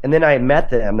 And then I met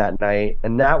them that night,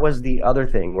 and that was the other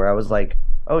thing where I was like,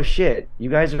 oh shit, you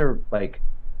guys are like,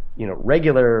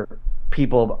 regular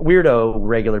people, weirdo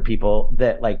regular people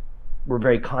that like were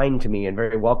very kind to me and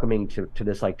very welcoming to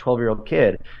this like 12-year-old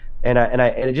kid. And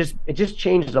it just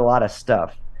changed a lot of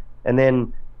stuff. And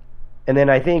then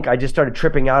I think I just started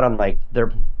tripping out on like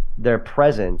their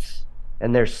presence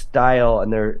and their style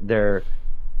and their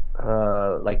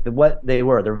like what they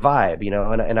were, their vibe, you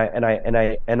know, and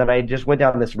then I just went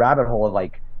down this rabbit hole of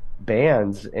like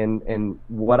bands and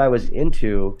what I was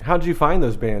into. How did you find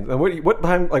those bands? And what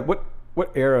time, like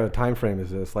what era time frame is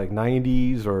this? Like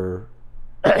 90s or?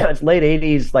 It's late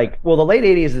 80s. Like, well, the late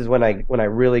 80s is when I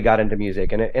really got into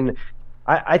music, and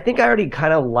I think I already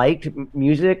kind of liked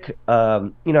music. You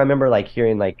know, I remember like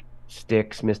hearing like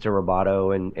Styx, Mr.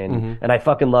 Roboto, and I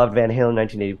fucking loved Van Halen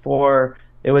 1984.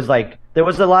 It was like there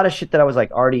was a lot of shit that I was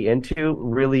like already into,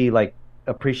 really like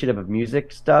appreciative of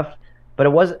music stuff. But it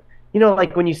wasn't, you know,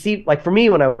 like when you see, like for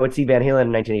me, when I would see Van Halen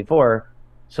in 1984,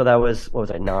 so that was, what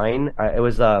was I, 9?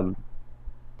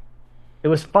 It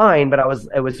was fine, but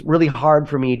it was really hard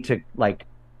for me to like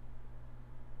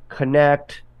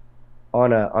connect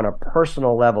on a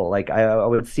personal level. Like I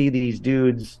would see these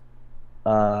dudes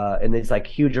in these like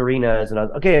huge arenas, and I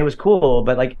was okay, it was cool,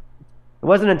 but like it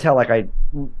wasn't until like I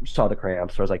saw the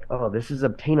Cramps where I was like, oh, this is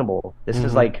obtainable. This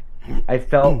is like, I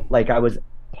felt like I was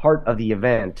part of the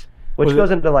event, which goes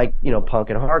into like, you know,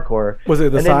 punk and hardcore. Was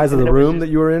it the size of the room that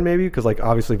you were in, maybe? Because like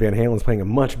obviously Van Halen's playing a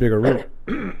much bigger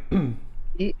room.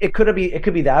 It could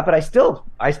be that, but I still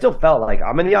felt like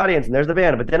I'm in the audience and there's the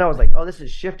band. But then I was like, oh, this is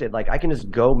shifted. Like I can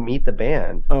just go meet the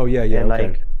band. Oh yeah, and okay.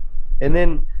 Like, and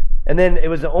then it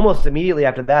was almost immediately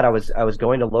after that I was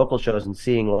going to local shows and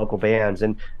seeing local bands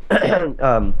and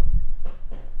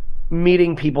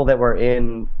meeting people that were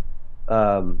in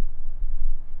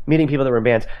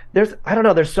bands. I don't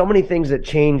know, there's so many things that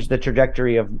changed the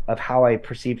trajectory of how I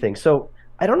perceive things. So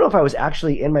I don't know if I was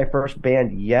actually in my first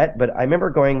band yet, but I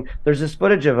remember there's this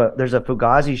footage of there's a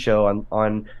Fugazi show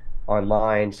on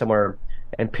online somewhere,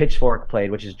 and Pitchfork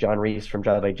played, which is John Reese from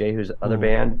Drive By Jehu's other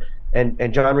band.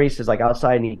 And John Reese is like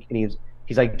outside and he's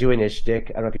like doing his shtick.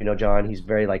 I don't know if you know John. He's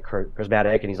very like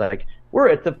charismatic, and he's like, we're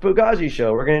at the Fugazi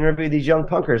show. We're going to interview these young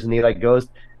punkers. And he like goes,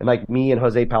 and like me and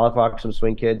Jose Palafox, some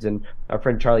Swing Kids, and our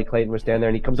friend Charlie Clayton was standing there,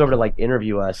 and he comes over to like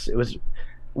interview us. It was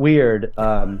weird.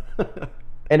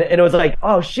 And it was like,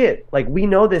 oh shit, like we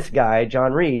know this guy,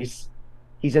 John Reese.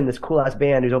 He's in this cool ass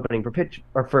band who's opening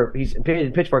he's in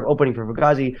Pitchfork opening for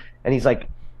Fugazi, and he's like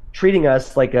treating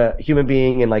us like a human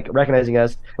being and like recognizing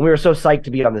us. And we were so psyched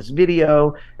to be on this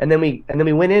video. And then we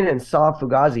went in and saw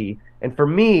Fugazi. And for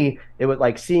me, it was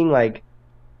like seeing like,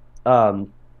 so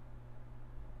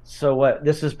what,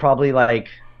 this is probably like,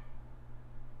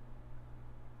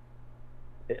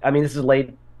 I mean, this is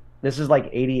like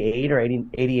 88 or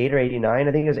 89.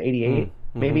 I think it was 88,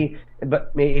 maybe,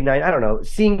 but maybe 89. I don't know.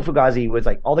 Seeing Fugazi was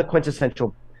like all the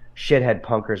quintessential shithead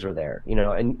punkers were there, you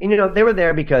know, and you know, they were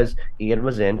there because Ian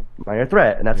was in Minor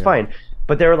Threat, and that's fine.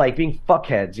 But they were like being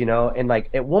fuckheads, you know, and like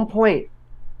at one point,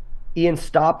 Ian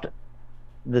stopped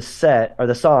the set or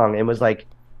the song and was like,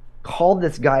 called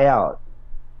this guy out,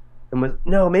 and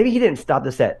maybe he didn't stop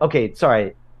the set. Okay,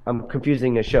 sorry, I'm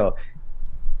confusing the show.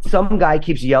 Some guy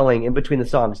keeps yelling in between the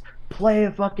songs, play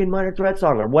a fucking Minor Threat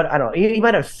song or what, I don't know. He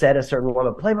might have said a certain one,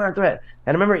 but play Minor Threat.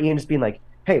 And I remember Ian just being like,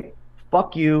 hey,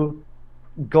 fuck you,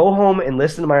 go home and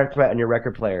listen to Minor Threat on your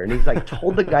record player. And he's like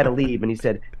told the guy to leave, and he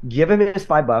said, give him his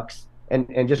 $5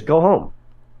 and just go home.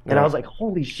 And I was like,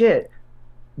 holy shit,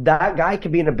 that guy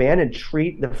could be in a band and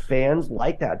treat the fans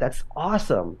like that. That's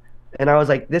awesome. And I was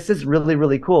like, this is really,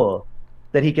 really cool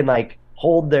that he can like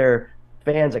hold their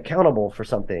fans accountable for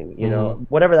something, you know,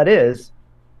 whatever that is.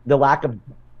 The lack of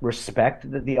respect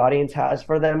that the audience has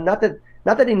for them, not that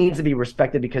he needs to be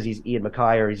respected because he's Ian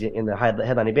MacKaye or he's in the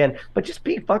headlining band, but just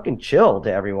be fucking chill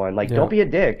to everyone. Like, don't be a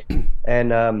dick.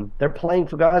 And they're playing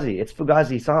Fugazi. It's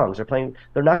Fugazi songs.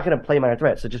 They're not going to play Minor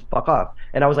Threat, so just fuck off.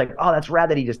 And I was like, oh, that's rad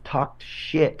that he just talked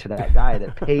shit to that guy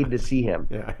that paid to see him.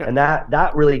 And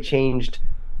that really changed.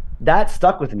 That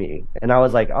stuck with me. And I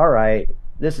was like, all right,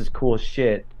 this is cool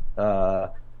shit.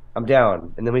 I'm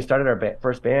down. And then we started our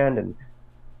first band, and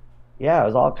yeah, it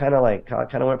was all kind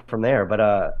of went from there.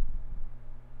 But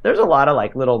there's a lot of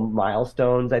like little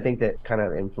milestones I think that kind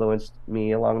of influenced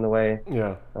me along the way. I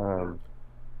don't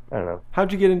know.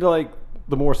 How'd you get into like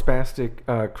the more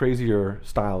spastic, crazier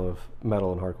style of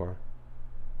metal and hardcore?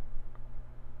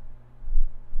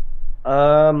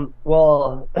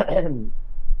 Well,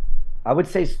 I would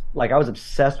say like I was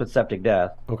obsessed with Septic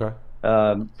Death. Okay.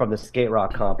 From the skate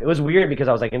rock comp. It was weird because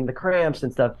I was like into the Cramps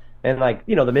and stuff, and like,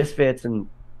 you know, the Misfits, and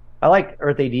I like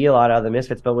Earth AD a lot out of the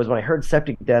Misfits, but it was when I heard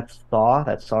Septic Death's Thaw,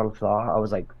 that song Thaw, I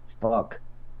was like, fuck,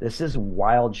 this is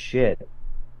wild shit.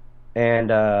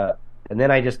 And then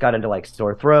I just got into like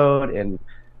Sore Throat and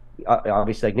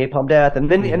obviously like Napalm Death, and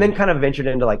then kind of ventured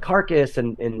into like Carcass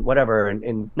and whatever,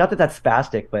 and not that that's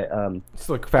spastic, but it's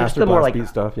like faster blast beat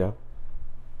stuff,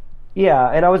 Yeah,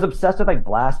 and I was obsessed with like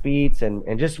blast beats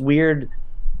and just weird,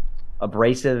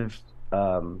 abrasive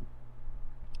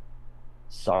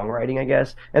songwriting, I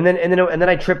guess. And then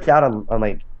I tripped out on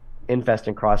like Infest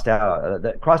and Crossed Out.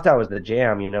 Crossed Out was the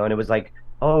jam, and it was like,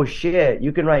 oh shit,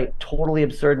 you can write totally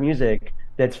absurd music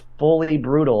that's fully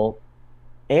brutal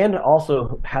and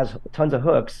also has tons of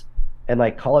hooks and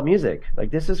like call it music. Like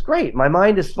this is great. My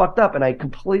mind is fucked up and I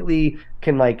completely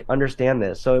can like understand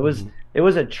this. So it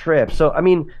was a trip. So I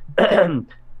mean,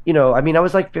 I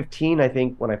was like 15, I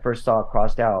think, when I first saw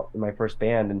Crossed Out in my first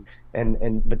band,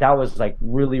 and but that was like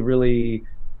really, really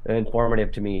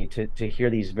informative to me to hear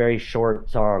these very short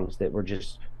songs that were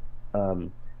just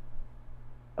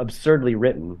absurdly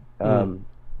written.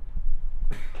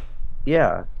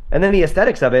 Yeah. And then the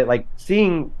aesthetics of it, like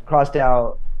seeing Crossed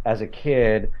Out as a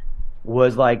kid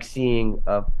was like seeing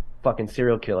a fucking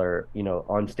serial killer,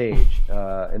 on stage.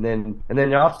 And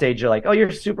then off stage, you're like, oh,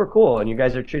 you're super cool, and you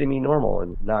guys are treating me normal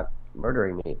and not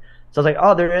murdering me. So I was like,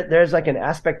 oh, there's like an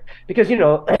aspect, because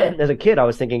as a kid, I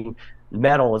was thinking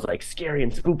metal was like scary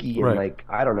and spooky and like,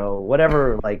 I don't know,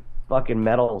 whatever like fucking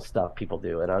metal stuff people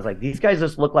do. And I was like, these guys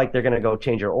just look like they're gonna go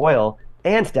change your oil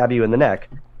and stab you in the neck,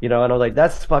 and I was like,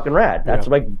 that's fucking rad. That's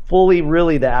like fully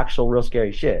really the actual real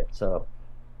scary shit. So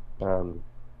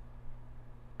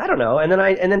I don't know. And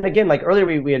then again, like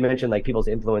earlier we had mentioned like people's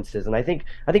influences, and I think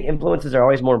influences are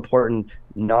always more important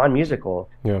non-musical.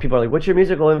 Yeah. People are like, what's your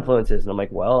musical influences? And I'm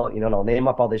like, well, and I'll name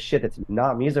up all this shit that's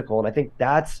not musical, and I think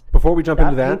that's before we jump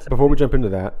into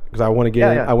that, because I want to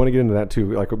get I want to get into that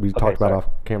too, like we talked about off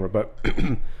camera. But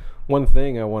one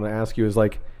thing I want to ask you is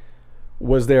like,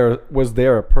 was there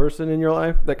a person in your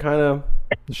life that kind of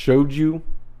showed you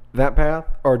that path,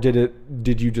 or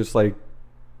did you just like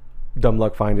dumb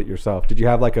luck find it yourself? Did you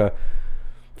have like a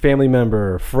family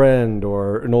member, friend,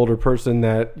 or an older person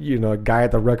that a guy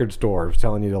at the record store was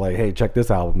telling you to like, hey, check this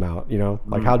album out?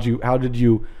 Like how did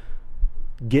you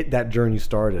get that journey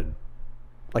started?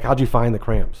 Like how'd you find the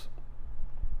Cramps?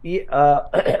 Yeah,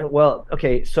 well,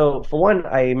 okay, so for one,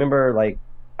 I remember like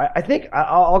I think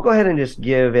I'll go ahead and just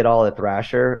give it all a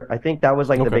Thrasher. I think that was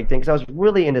like the big thing, because I was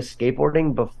really into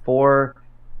skateboarding before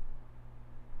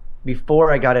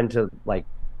I got into like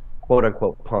quote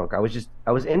unquote punk. I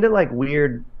was into like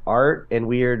weird art and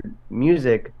weird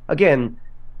music. Again,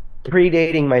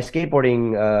 predating my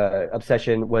skateboarding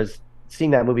obsession was seeing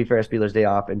that movie Ferris Bueller's Day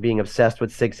Off and being obsessed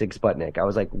with Sig Sig Sputnik. I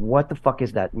was like, what the fuck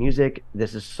is that music?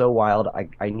 This is so wild.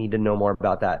 I need to know more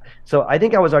about that. So I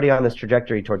think I was already on this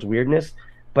trajectory towards weirdness,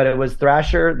 but it was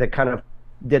Thrasher that kind of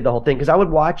did the whole thing, because I would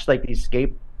watch like these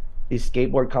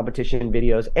skateboard competition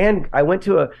videos, and I went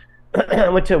to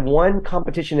one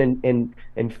competition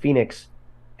in Phoenix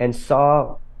and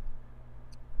saw,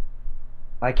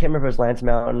 I can't remember if it was Lance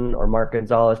Mountain or Mark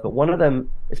Gonzalez, but one of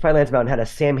them, it's probably Lance Mountain, had a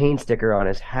Sam Hain sticker on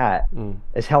his hat,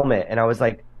 his helmet, and I was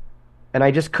like, and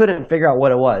I just couldn't figure out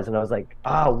what it was, and I was like,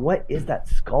 what is that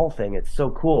skull thing? It's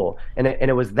so cool. And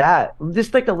it was that,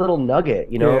 just like a little nugget,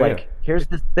 here's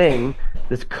this thing,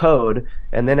 this code,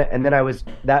 and then I was,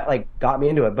 that like got me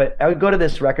into it. But I would go to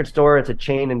this record store, it's a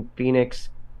chain in Phoenix,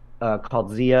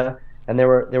 called Zia, and there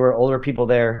were older people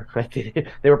there.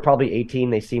 They were probably 18.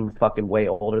 They seemed fucking way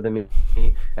older than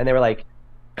me, and they were like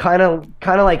kind of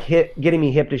like getting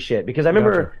me hip to shit, because I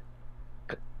remember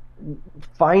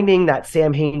finding that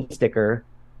Sam Hain sticker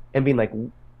and being like,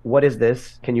 what is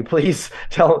this? Can you please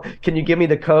can you give me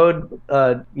the code?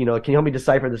 Can you help me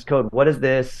decipher this code? What is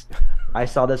this? I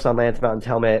saw this on Lance Mountain's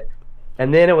helmet.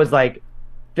 And then it was like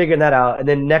figuring that out. And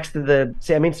then next to the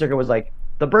Sam Hain sticker was like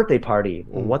the birthday party.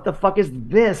 What the fuck is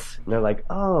this? And they're like,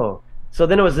 oh. So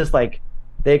then it was just like,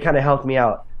 they kind of helped me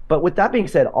out. But with that being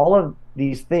said, all of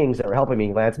these things that were helping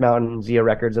me, Lance Mountain, Zia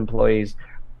Records employees,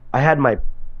 I had my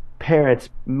parents,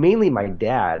 mainly my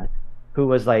dad, who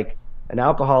was like an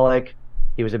alcoholic.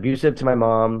 He was abusive to my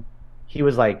mom. He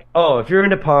was like, oh, if you're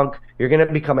into punk, you're going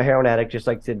to become a heroin addict just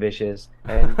like Sid Vicious.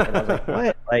 And I was like,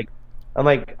 what? Like, I'm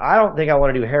like, I don't think I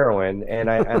want to do heroin. And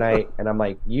I'm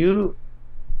like, you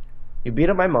beat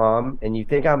up my mom, and you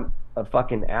think I'm a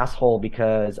fucking asshole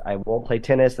because I won't play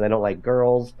tennis and I don't like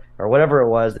girls, or whatever it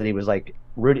was that he was like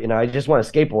rude. I just want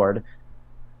to skateboard.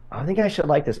 I think I should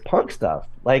like this punk stuff.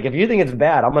 Like, if you think it's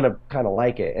bad, I'm gonna kind of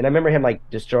like it. And I remember him like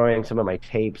destroying some of my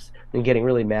tapes and getting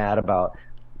really mad about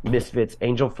Misfits,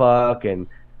 Angel Fuck, and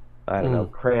I don't know,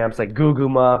 Cramps, like Goo Goo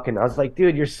Muck. And I was like,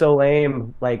 dude, you're so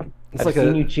lame. Like, I've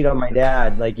seen you cheat on my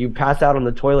dad. Like, you passed out on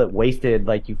the toilet wasted.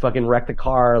 Like, you fucking wrecked the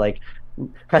car. Like,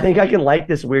 I think I can like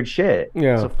this weird shit.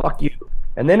 Yeah. So fuck you.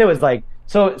 And then it was like,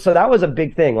 so that was a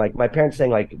big thing. Like, my parents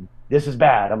saying like, this is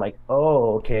bad. I'm like,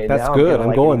 oh, okay. That's now good.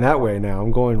 I'm going that way now.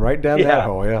 I'm going right down that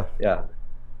hole. Yeah. Yeah.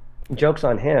 Joke's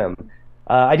on him.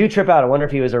 I do trip out. I wonder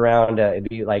if he was around. It'd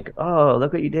be like, oh,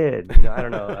 look what you did. I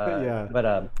don't know. Yeah.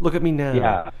 But look at me now.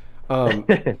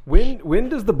 yeah. When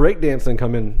does the breakdancing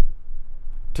come in?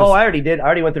 Oh, I already did. I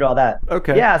already went through all that.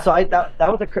 Okay. Yeah. So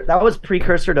that was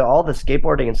precursor to all the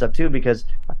skateboarding and stuff too, because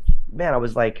man, I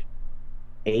was like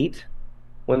 8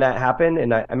 when that happened,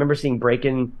 and I remember seeing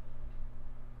breaking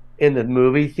in the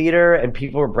movie theater, and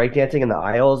people were breakdancing in the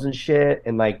aisles and shit,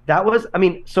 and like that was. I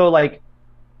mean, so like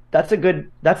that's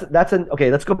an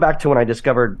okay. Let's go back to when I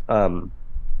discovered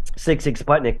 6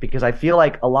 Sputnik, because I feel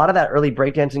like a lot of that early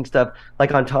breakdancing stuff,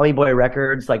 like on Tommy Boy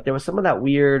Records, like there was some of that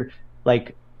weird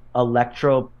like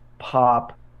electro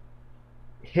pop,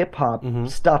 hip hop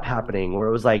stuff happening, where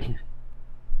it was like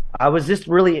I was just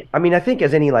really. I mean, I think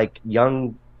as any like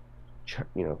young,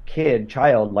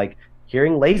 child, like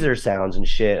hearing laser sounds and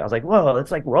shit, I was like, whoa,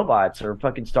 it's like robots or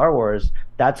fucking Star Wars.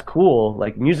 That's cool,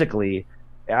 like musically.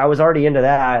 I was already into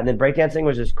that, and then breakdancing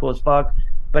was just cool as fuck.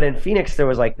 But in Phoenix, there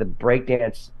was like the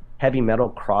breakdance heavy metal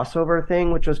crossover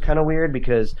thing, which was kind of weird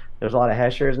because there's a lot of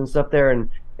heshers and stuff there. And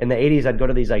in the 80s, I'd go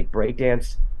to these like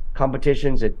breakdance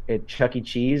competitions at Chuck E.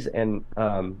 Cheese, and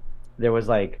there was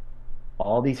like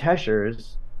all these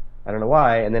heshers, I don't know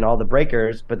why, and then all the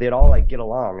breakers, but they'd all like get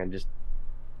along and just.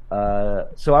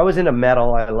 So I was into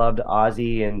metal. I loved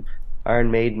Ozzy and Iron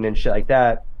Maiden and shit like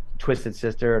that. Twisted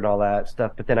Sister and all that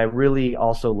stuff, but then I really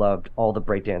also loved all the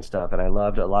breakdance stuff, and I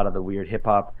loved a lot of the weird hip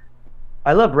hop.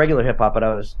 I loved regular hip hop, but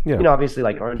I was, obviously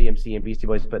like Run DMC and Beastie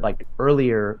Boys, but like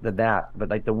earlier than that. But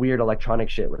like the weird electronic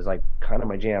shit was like kind of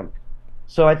my jam.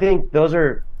 So I think those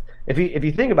are, if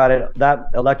you think about it,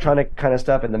 that electronic kind of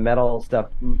stuff and the metal stuff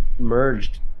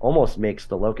merged almost makes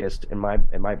the Locust in my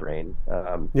brain.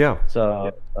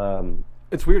 So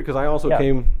it's weird because I also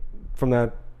came from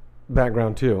that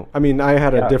background too. I mean, I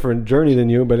had a different journey than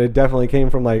you, but it definitely came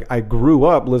from like I grew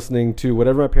up listening to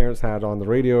whatever my parents had on the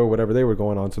radio or whatever they were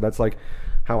going on. So that's like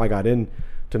how I got into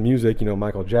music.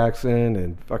 Michael Jackson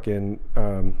and fucking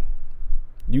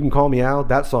You Can Call Me Al.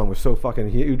 That song was so fucking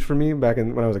huge for me back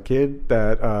when I was a kid.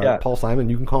 That Paul Simon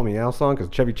You Can Call Me Al song, because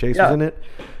Chevy Chase was in it.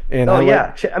 And I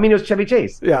mean, it was Chevy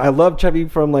Chase. Yeah, I loved Chevy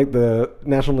from like the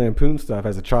National Lampoon stuff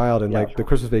as a child, and like the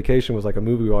Christmas Vacation was like a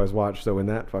movie we always watched. So when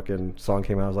that fucking song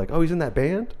came out, I was like, oh, he's in that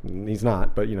band? And he's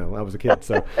not, but I was a kid,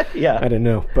 so I didn't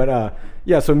know. But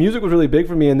so music was really big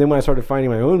for me, and then when I started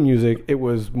finding my own music, it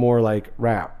was more like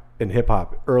rap and hip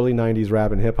hop, early '90s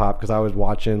rap and hip hop, because I was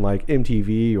watching like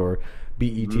MTV or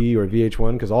BET or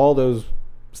VH1, because all those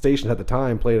stations at the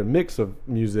time played a mix of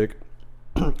music.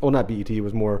 Well, not BET, it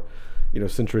was more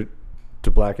centric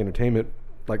to black entertainment,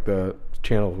 like the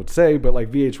channels would say, but like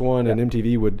VH1 and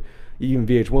MTV even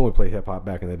VH1 would play hip hop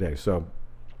back in the day. So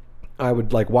I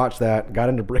would like watch that, got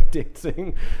into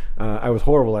breakdancing. I was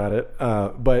horrible at it.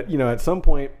 But at some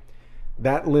point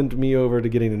that linked me over to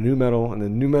getting into nu metal, and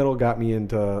then nu metal got me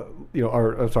into,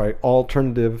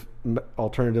 alternative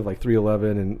like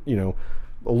 311 and,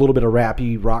 a little bit of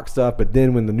rappy rock stuff. But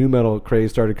then when the nu metal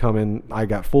craze started coming, I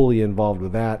got fully involved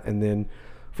with that. And then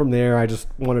from there, I just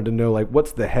wanted to know like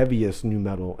what's the heaviest nu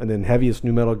metal, and then heaviest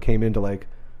nu metal came into like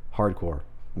hardcore,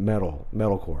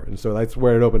 metalcore, and so that's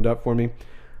where it opened up for me.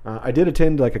 I did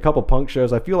attend like a couple punk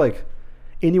shows. I feel like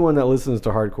anyone that listens to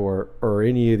hardcore or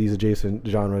any of these adjacent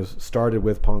genres started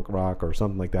with punk rock or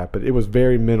something like that, but it was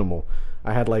very minimal.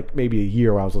 I had like maybe a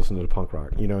year where I was listening to punk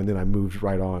rock, and then I moved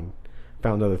right on,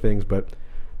 found other things, but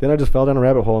then I just fell down a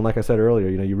rabbit hole. And like I said earlier,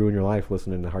 you ruin your life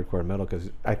listening to hardcore and metal,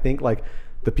 because I think like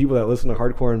the people that listen to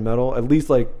hardcore and metal, at least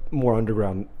like more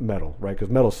underground metal, right?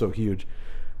 Because metal's so huge.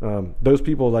 Those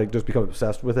people like just become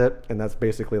obsessed with it, and that's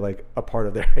basically like a part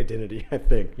of their identity, I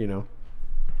think,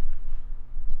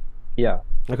 Yeah.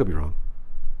 I could be wrong.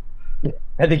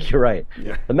 I think you're right.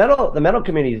 Yeah. The metal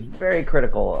community is very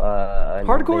critical.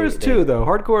 Hardcore is too, though.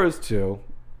 Hardcore is too.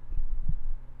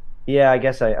 Yeah, I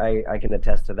guess I can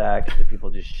attest to that, because people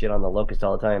just shit on the Locust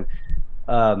all the time.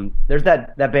 There's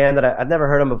that band that I've never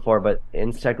heard them before, but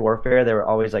Insect Warfare, they were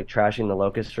always like trashing the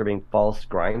Locust for being false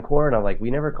grindcore, and I'm like, we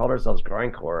never called ourselves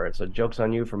grindcore, so joke's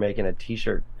on you for making a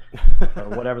t-shirt or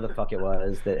whatever the fuck it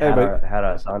was that had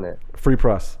us on it. Free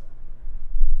press.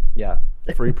 Yeah.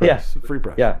 Free press. Free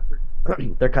press. Yeah.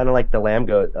 They're kind of like the Lamb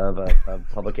Goat of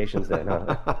publications then,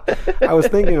 huh? I was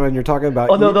thinking when you're talking about...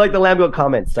 Oh, no, they're like the Lamb Goat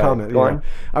comments. Sorry. Go on.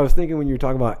 I was thinking when you were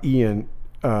talking about Ian,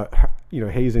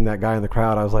 hazing that guy in the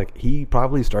crowd, I was like, he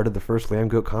probably started the first Lamb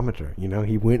Goat commenter.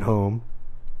 He went home,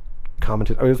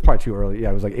 commented. It was probably too early. Yeah,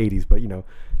 it was like 80s. But,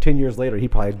 10 years later, he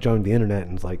probably joined the internet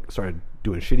and like started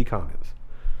doing shitty comments.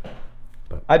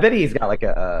 But I bet he's got like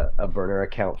a burner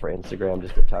account for Instagram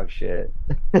just to talk shit.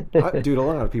 Dude, a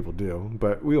lot of people do,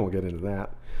 but we won't get into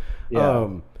that. Yeah.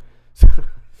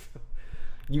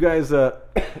 You guys,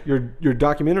 your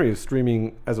documentary is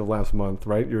streaming as of last month,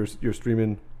 right? You're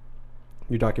streaming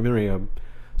your documentary.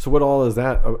 So what all is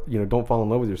that? Don't fall in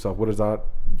love with yourself. What is that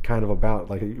kind of about?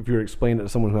 Like, if you were explaining it to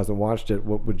someone who hasn't watched it,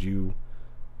 what would you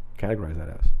categorize that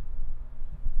as?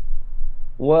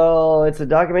 Well, it's a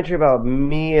documentary about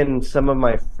me and some of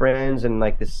my friends and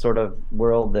like this sort of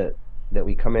world that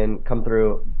we come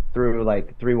through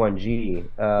like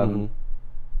 31G.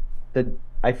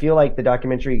 I feel like the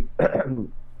documentary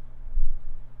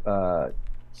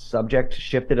subject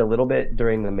shifted a little bit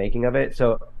during the making of it.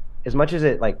 So as much as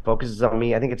it like focuses on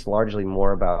me, I think it's largely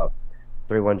more about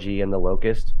 31G and the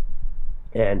Locust.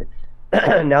 And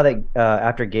now that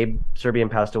after Gabe Serbian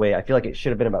passed away, I feel like it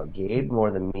should have been about Gabe more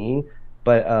than me.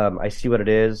 But I see what it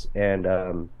is, and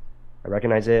I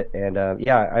recognize it. And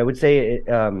I would say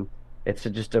it's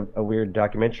just a weird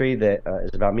documentary that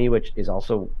is about me, which is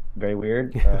also very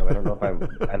weird. I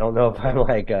don't know if I'm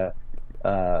like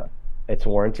it's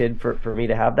warranted for me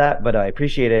to have that, but I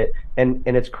appreciate it. And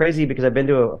it's crazy because I've been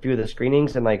to a few of the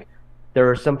screenings, and like there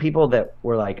are some people that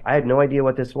were like, I had no idea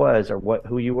what this was or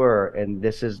who you were, and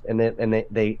this is, and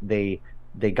they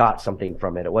got something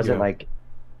from it. It wasn't like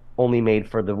only made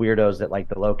for the weirdos that like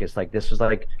the Locust. Like this was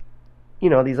like,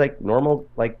 these like normal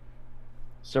like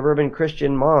suburban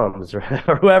Christian moms or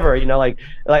whoever,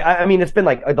 I mean, it's been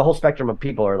like the whole spectrum of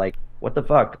people are like, what the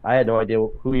fuck? I had no idea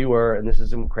who you were, and this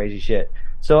is some crazy shit.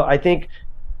 So I think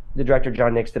the director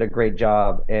John Nix did a great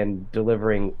job in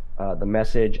delivering the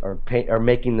message or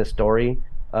making the story,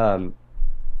 and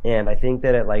I think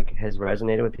that it like has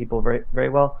resonated with people very, very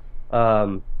well.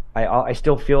 I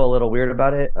still feel a little weird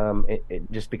about it,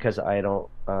 just because I don't.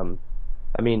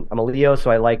 I mean, I'm a Leo,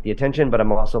 so I like the attention, but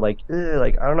I'm also like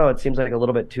I don't know. It seems like a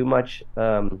little bit too much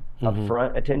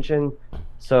upfront attention,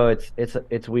 so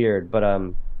it's weird. But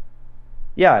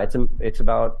it's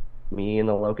about me and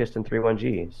the Locust and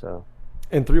 31G. So,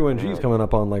 and 31G is coming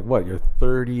up on like what, your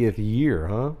 30th year,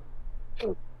 huh?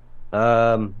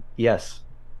 Yes.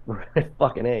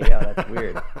 Fucking A, yeah, that's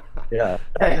weird. Yeah.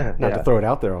 Not to throw it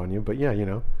out there on you, but yeah.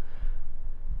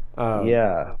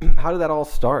 How did that all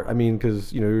start? I mean,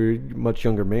 because you're a much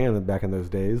younger man than back in those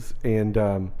days, and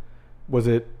was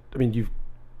it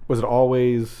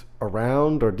always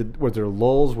around, or was there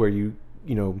lulls where you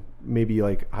maybe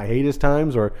like hiatus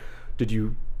times, or did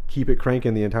you keep it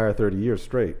cranking the entire 30 years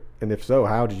straight? And if so,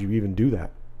 how did you even do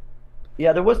that?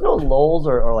 Yeah, there was no lulls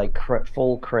or like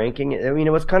full cranking. I mean,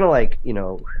 it was kind of like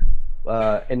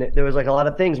and there was like a lot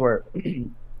of things where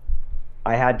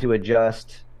I had to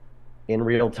adjust in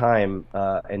real time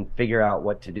and figure out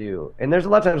what to do. And there's a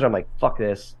lot of times where I'm like, fuck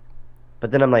this.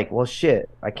 But then I'm like, well, shit,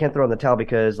 I can't throw in the towel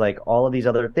because like all of these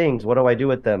other things, what do I do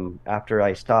with them after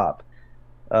I stop?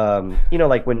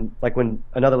 Like when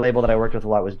another label that I worked with a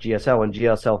lot was GSL. When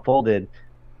GSL folded,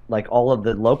 like all of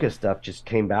the Locust stuff just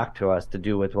came back to us to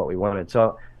do with what we wanted.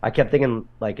 So I kept thinking,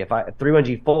 like, if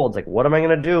 31G folds, like, what am I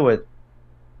going to do with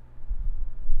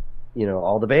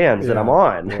all the bands that I'm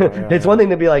on? It's one thing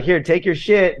to be like, here, take your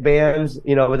shit, bands,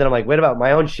 but then I'm like, what about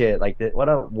my own shit? Like,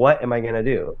 what am I gonna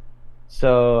do?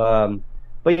 So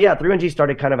but yeah, 31G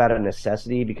started kind of out of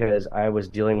necessity because I was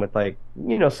dealing with like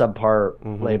subpar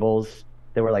labels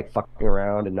that were like fucking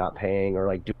around and not paying, or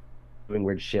like doing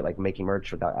weird shit like making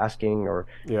merch without asking, or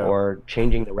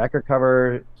changing the record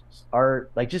cover art,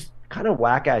 like just kind of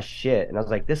whack ass shit. And I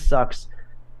was like, this sucks.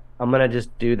 I'm going to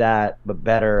just do that, but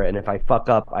better. And if I fuck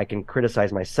up, I can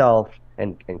criticize myself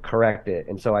and correct it.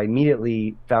 And so I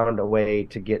immediately found a way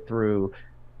to get through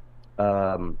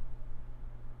the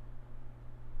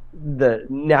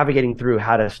navigating through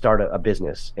how to start a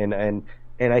business. And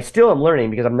I still am learning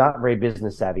because I'm not very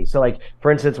business savvy. So like, for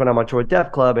instance, when I'm on tour with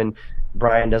Def Club and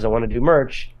Brian doesn't want to do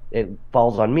merch, it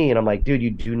falls on me. And I'm like, dude,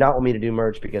 you do not want me to do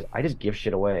merch because I just give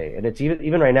shit away. And it's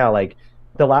even right now, like,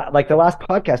 the last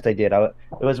podcast I did, it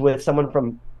was with someone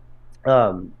from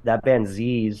that band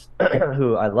Z's,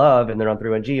 who I love, and they're on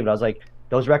 31G. But I was like,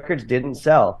 those records didn't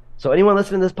sell. So anyone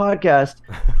listening to this podcast,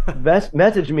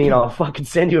 message me and I'll fucking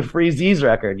send you a free Z's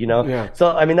record. Yeah.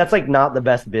 So I mean, that's like not the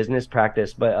best business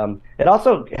practice, but it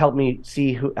also helped me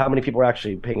see how many people are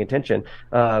actually paying attention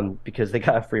because they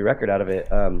got a free record out of it.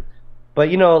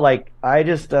 But like I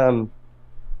just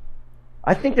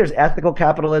I think there's ethical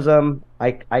capitalism.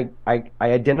 I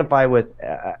identify with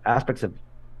aspects of.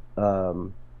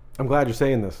 I'm glad you're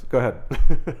saying this. Go ahead.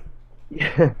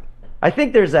 Yeah, I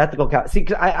think there's ethical. See,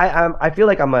 cause I feel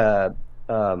like I'm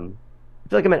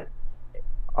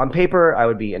on paper I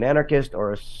would be an anarchist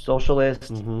or a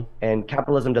socialist, and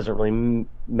capitalism doesn't really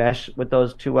mesh with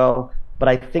those too well. But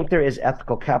I think there is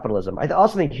ethical capitalism. I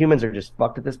also think humans are just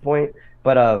fucked at this point.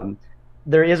 But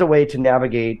there is a way to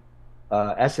navigate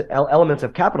elements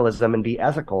of capitalism and be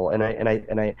ethical, and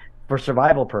I for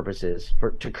survival purposes,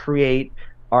 to create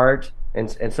art and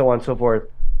so on and so forth,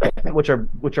 which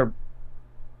are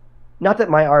not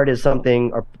that my art is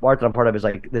something, or art that I'm part of is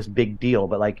like this big deal,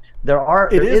 but like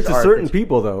It is to art certain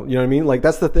people, though. You know what I mean? Like,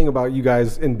 that's the thing about you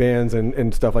guys in bands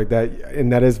and stuff like that,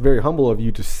 and that is very humble of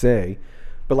you to say.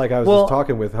 But like I was just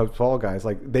talking with Hope Fall guys,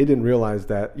 like they didn't realize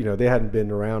that, you know, they hadn't been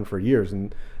around for years,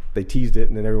 and they teased it,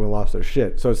 and then everyone lost their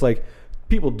shit. So it's like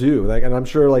people do, like, and I'm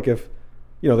sure like if,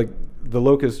 you know, like the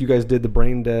Locust, you guys did the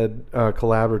Brain Dead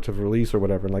collaborative release or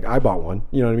whatever, and like I bought one,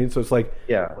 you know what I mean? So it's like,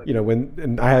 Yeah. you know,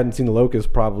 and I hadn't seen the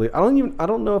Locust probably. I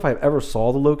don't know if I ever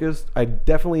saw the Locust. I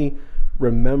definitely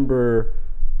remember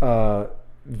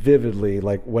vividly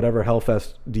like whatever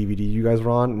Hellfest DVD you guys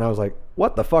were on, and I was like,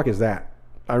 what the fuck is that?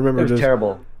 I remember It was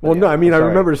terrible. Well, no, I mean, I Sorry.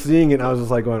 remember seeing it, and I was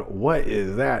just like going, what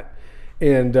is that?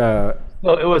 And No,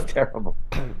 it was terrible.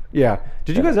 yeah,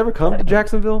 did you guys ever come to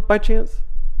Jacksonville by chance?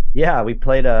 Yeah, we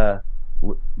played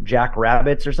Jack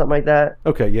Rabbits or something like that.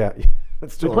 Okay, yeah,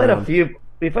 that's still We played around. a few.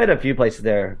 We played a few places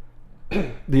there.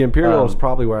 The Imperial is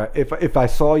probably where if I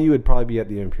saw you, it'd probably be at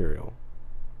the Imperial.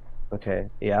 Okay,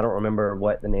 yeah, I don't remember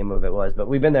what the name of it was, but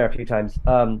we've been there a few times.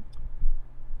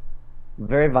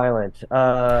 Very violent.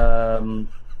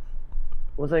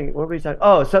 What were we talking?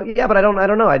 Oh, so yeah, but I don't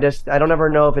know. I don't ever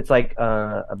know if it's like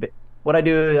a bit. What I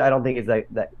do, I don't think is like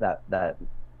that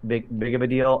big of a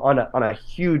deal on a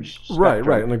huge spectrum.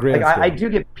 Right, on the grand Like, I scale. do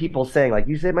get people saying like,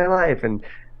 "You saved my life," and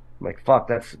I'm like, "Fuck,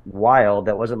 that's wild.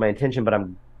 That wasn't my intention," but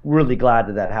I'm really glad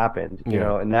that happened. You Yeah.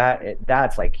 know, and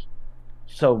that's like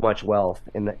so much wealth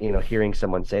in the, you know, hearing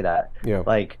someone say that. Yeah.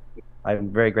 Like, I'm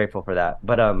very grateful for that.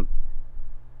 But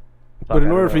But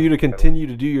in order for you to continue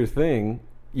to do your thing,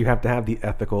 you have to have the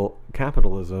ethical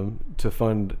capitalism to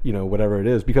fund, you know, whatever it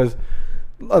is. Because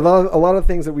a lot of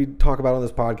things that we talk about on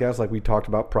this podcast, like we talked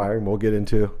about prior, and we'll get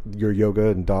into your yoga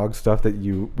and dog stuff that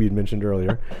we had mentioned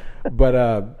earlier. But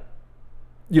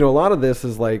you know, a lot of this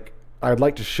is like, I'd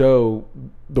like to show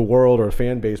the world or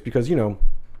fan base, because, you know,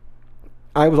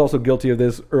 I was also guilty of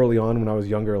this early on when I was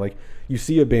younger. Like, you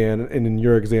see a band, and in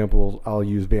your example, I'll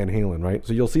use Van Halen, right?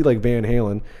 So you'll see like Van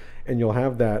Halen, and you'll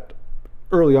have that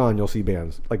early on. You'll see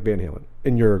bands like Van Halen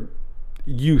in your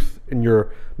youth, in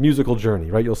your musical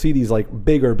journey, right? You'll see these like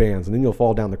bigger bands, and then you'll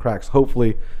fall down the cracks,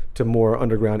 hopefully to more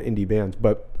underground indie bands.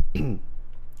 But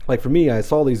like for me, I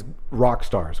saw these rock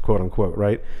stars, quote unquote,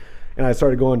 right? And I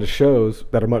started going to shows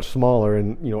that are much smaller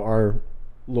in, you know, our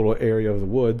little area of the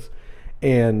woods,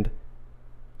 and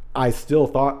I still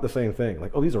thought the same thing.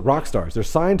 Like, oh, these are rock stars. They're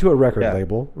signed to a record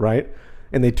label, right?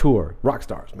 And they tour. Rock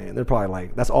stars, man. They're probably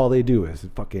like, that's all they do is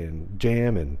fucking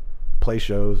jam and play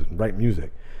shows and write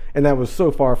music. And that was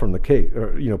so far from the case,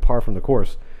 or, you know, par from the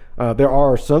course. There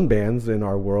are some bands in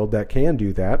our world that can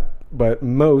do that, but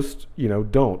most, you know,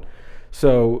 don't.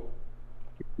 So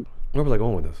where was I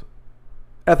going with this?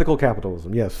 Ethical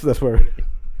capitalism. Yes, that's where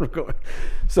we're going.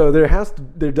 So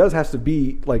there does have to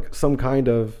be like some kind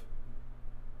of,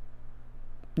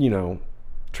 you know,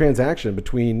 transaction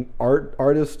between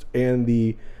artist and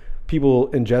the people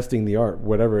ingesting the art,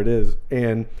 whatever it is.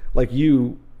 And like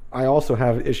you, I also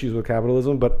have issues with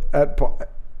capitalism, but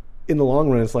in the long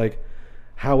run, it's like,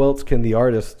 how else can the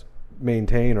artist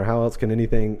maintain, or how else can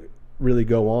anything really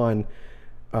go on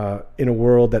in a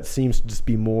world that seems to just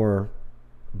be more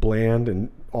bland and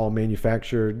all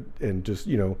manufactured, and just,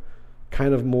 you know,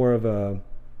 kind of more of a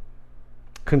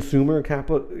consumer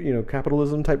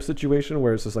capitalism type situation,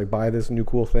 where it's just like, buy this new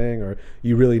cool thing, or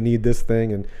you really need this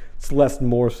thing, and it's less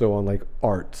more so on like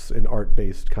arts and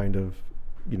art-based kind of,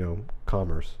 you know,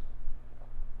 commerce.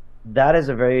 That is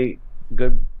a very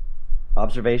good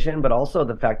observation, but also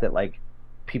the fact that like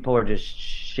people are just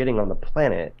shitting on the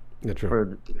planet Yeah,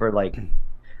 true. for like,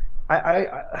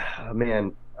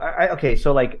 man, okay,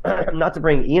 so like, not to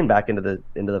bring Ian back into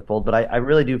the fold, but I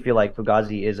really do feel like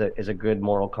Fugazi is a good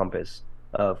moral compass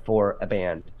for a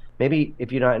band. Maybe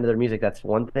if you're not into their music, that's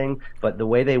one thing, but the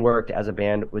way they worked as a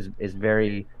band is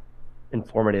very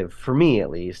informative for me,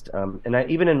 at least. And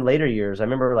even in later years, I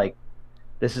remember like,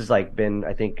 this has like been,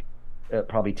 I think,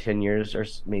 probably 10 years or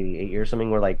maybe 8 years,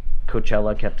 something, where like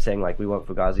Coachella kept saying like, we want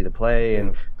Fugazi to play,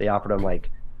 and they offered him like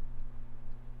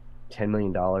 $10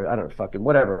 million, I don't know, fucking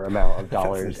whatever amount of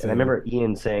dollars. And I remember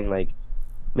Ian saying like,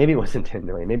 maybe it wasn't 10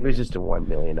 million, maybe it was just a 1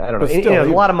 million, I don't know. But You still, know,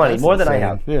 a lot of money, that's more than I insane.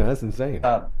 have. Yeah, that's insane.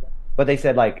 But they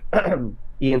said like,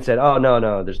 Ian said, oh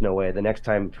no, there's no way. The next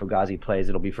time Fugazi plays,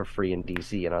 it'll be for free in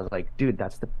DC. And I was like, dude,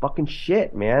 that's the fucking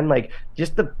shit, man. Like,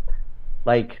 just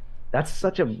that's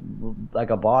such a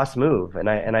boss move, and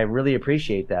I really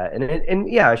appreciate that.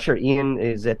 And yeah, sure, Ian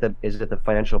is at the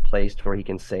financial place where he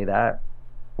can say that,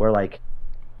 where like,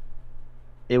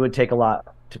 it would take a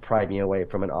lot to pry me away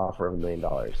from an offer of $1 million.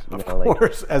 Of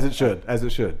course, as it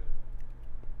should.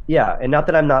 Yeah, and not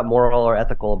that I'm not moral or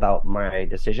ethical about my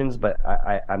decisions, but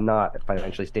I'm not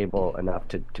financially stable enough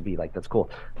to be like, that's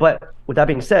cool. But with that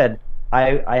being said,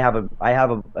 I have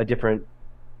a different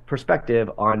perspective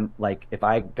on, like, if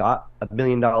I got $1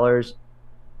 million,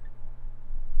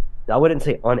 I wouldn't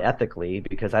say unethically,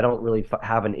 because I don't really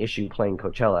have an issue playing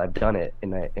Coachella. I've done it,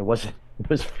 and it was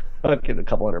fucking a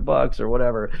couple $100 or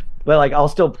whatever. But like, I'll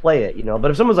still play it, you know.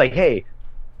 But if someone's like, hey,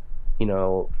 you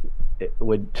know,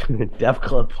 would Def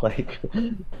Club play?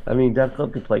 I mean, Def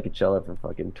Club could play Coachella for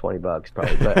fucking $20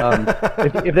 probably.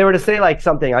 But if they were to say like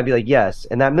something, I'd be like, yes,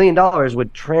 and that $1 million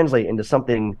would translate into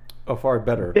something far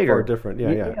better, bigger, far different.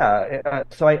 Yeah.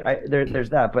 So there's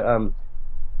that. But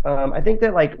I think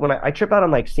that, like, when I trip out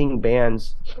on like seeing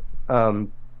bands that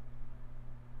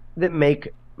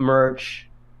make merch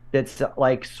that's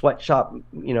like sweatshop,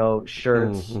 you know,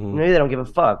 shirts. Maybe they don't give a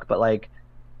fuck, but like,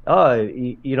 oh,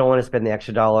 you don't want to spend the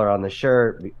extra dollar on the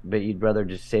shirt, but you'd rather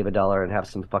just save $1 and have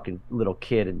some fucking little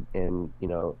kid in you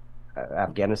know,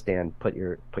 Afghanistan put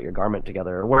your garment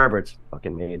together, or wherever it's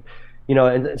fucking made, you know.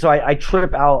 And so I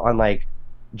trip out on like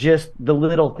just the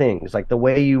little things, like the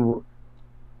way you.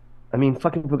 I mean,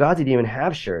 fucking Fugazi didn't even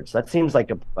have shirts. That seems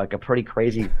like a pretty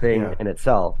crazy thing in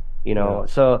itself, you know.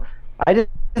 So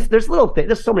there's little things.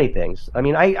 There's so many things. I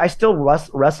mean, I still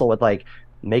wrestle with like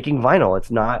making vinyl. It's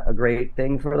not a great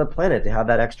thing for the planet to have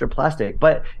that extra plastic,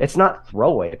 but it's not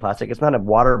throwaway plastic. It's not a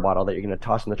water bottle that you're going to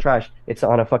toss in the trash. It's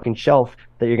on a fucking shelf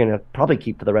that you're going to probably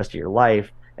keep for the rest of your life,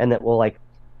 and that will like.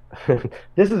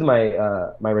 This is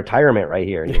my my retirement right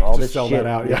here. You know, all this sell shit. That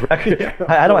out.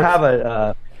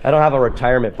 I don't have a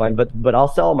retirement fund, but I'll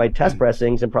sell my test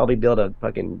pressings and probably be able to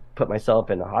fucking put myself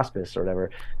in a hospice or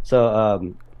whatever.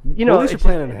 So, you know, at least you're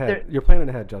planning ahead. You're planning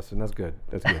ahead, Justin. That's good.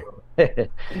 That's good. The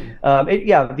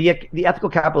ethical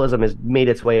capitalism has made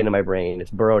its way into my brain.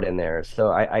 It's burrowed in there.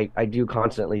 So I do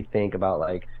constantly think about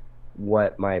like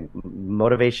what my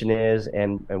motivation is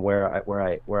and where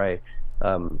I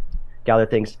gather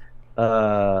things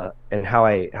and how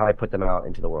I put them out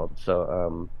into the world.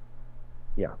 So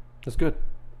yeah, that's good.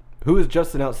 Who is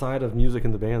Justin outside of music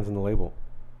and the bands and the label?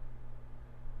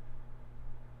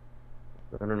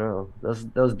 I don't know.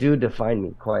 Those do define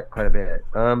me quite a bit.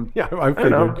 Yeah, I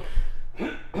figured.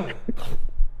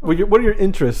 What are your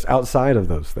interests outside of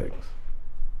those things?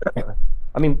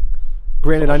 I mean,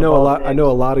 granted, I know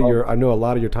a lot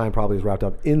of your time probably is wrapped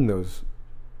up in those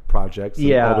projects.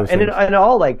 Yeah, and it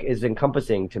all like is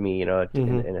encompassing to me, you know,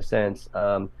 in a sense.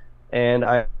 And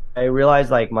I realize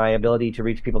like my ability to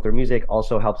reach people through music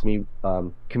also helps me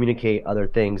communicate other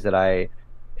things that I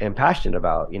am passionate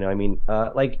about. You know, I mean,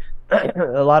 like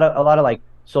a lot of like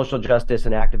social justice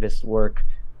and activist work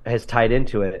has tied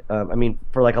into it. I mean,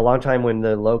 for like a long time when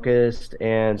the Locust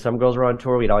and Some Girls were on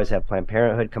tour, we'd always have Planned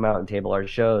Parenthood come out and table our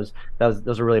shows.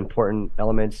 Those are really important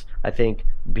elements, I think,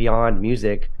 beyond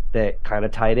music that kind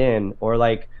of tied in. Or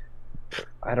like,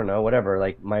 I don't know, whatever,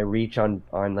 like my reach on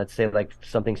let's say like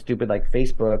something stupid like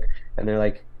Facebook, and they're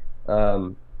like,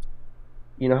 you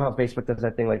know how Facebook does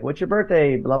that thing like, what's your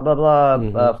birthday, blah blah blah,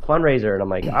 fundraiser, and I'm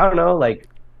like, I don't know, like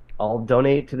I'll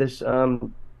donate to this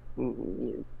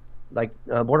Border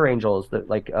Angels, that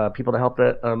like people to help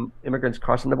the immigrants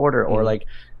crossing the border, or like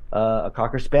a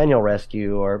Cocker Spaniel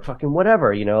rescue, or fucking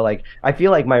whatever, you know. Like I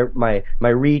feel like my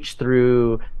reach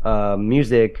through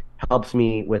music helps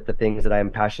me with the things that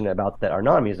I'm passionate about that are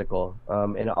non-musical,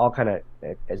 and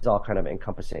it's all kind of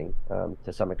encompassing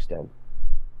to some extent.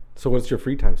 So what's your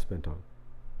free time spent on?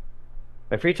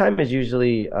 My free time is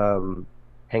usually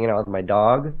hanging out with my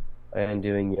dog and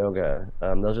doing yoga.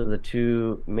 Those are the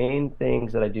two main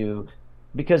things that I do,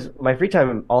 because my free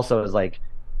time also is like,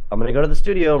 I'm going to go to the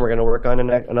studio and we're going to work on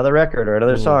another record or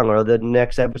another song or the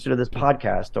next episode of this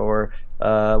podcast or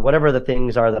whatever the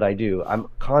things are that I do. I'm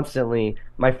constantly,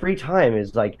 my free time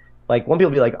is like when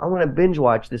people be like, I want to binge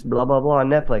watch this blah, blah, blah on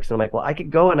Netflix. And I'm like, well, I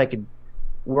could go and I could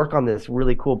work on this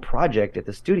really cool project at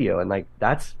the studio. And like,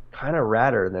 that's kind of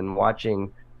radder than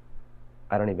watching,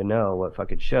 I don't even know what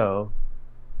fucking show.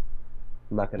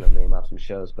 I'm not going to name off some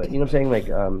shows, but you know what I'm saying? Like,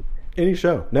 any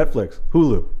show, Netflix,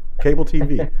 Hulu, cable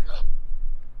TV.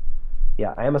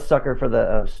 Yeah, I am a sucker for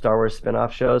the Star Wars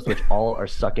spin-off shows, which all are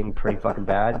sucking pretty fucking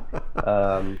bad.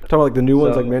 Talking about like the new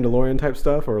ones, like Mandalorian type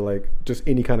stuff, or like just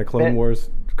any kind of Clone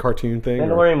Wars cartoon thing.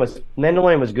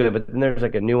 Mandalorian was good, but then there's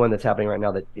like a new one that's happening right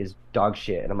now that is dog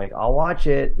shit, and I'm like, I'll watch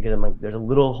it because I'm like, there's a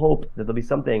little hope that there'll be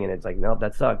something, and it's like, nope,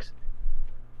 that sucks.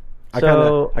 I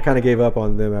kind of gave up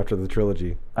on them after the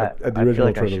trilogy, the original feel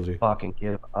like trilogy. I should fucking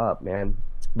give up, man.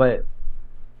 But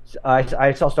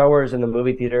I saw Star Wars in the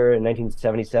movie theater in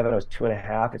 1977. I was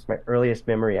 2.5. It's my earliest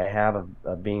memory I have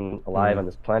of being alive on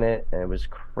this planet, and it was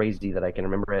crazy that I can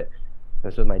remember it. I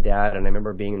was with my dad, and I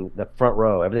remember being in the front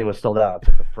row. Everything was sold out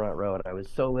except the front row, and I was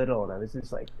so little, and I was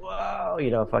just like,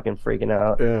 whoa, fucking freaking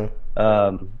out.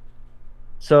 Yeah.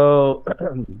 So,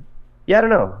 yeah, I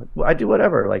don't know. I do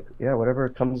whatever. Like, yeah,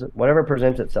 whatever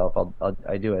presents itself,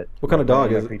 I do it. What kind of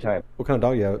dog is it? Free time. What kind of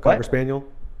dog you have? Cocker Spaniel?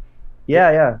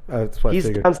 Yeah. That's what I He's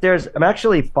figured. downstairs. I'm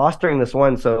actually fostering this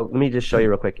one, so let me just show you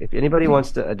real quick. If anybody wants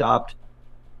to adopt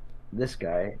this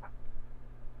guy,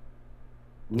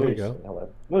 There you go. Hello.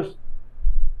 Moose.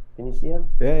 Can you see him?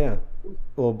 Yeah.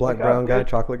 Little black brown guy,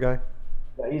 chocolate guy.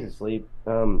 Yeah, he's asleep.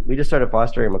 We just started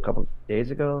fostering him a couple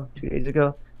days ago, 2 days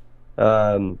ago.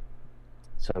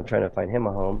 So I'm trying to find him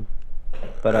a home.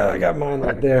 But I got mine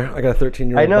right there. I got a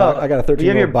 13-year-old. I know. I got a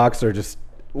 13-year-old boxer just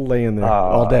laying there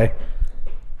all day.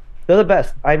 They're the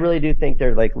best. I really do think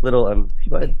they're like little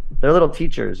they're little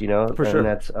teachers, For sure. And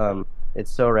that's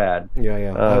it's so rad.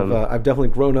 Yeah. I've definitely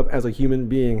grown up as a human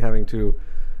being having to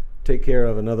take care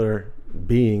of another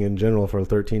being in general for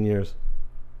 13 years.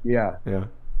 Yeah.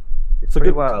 It's a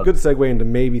good segue into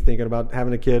maybe thinking about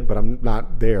having a kid, but I'm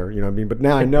not there, you know what I mean? But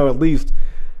now I know at least,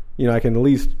 I can at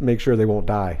least make sure they won't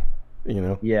die,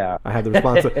 Yeah. I have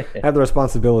the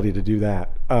responsibility to do that.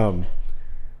 I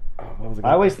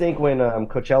always think when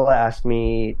Coachella asked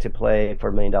me to play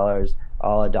for $1 million,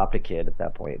 I'll adopt a kid at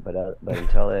that point. But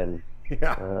until then,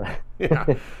 yeah. You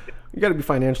got to be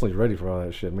financially ready for all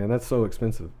that shit, man. That's so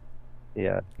expensive.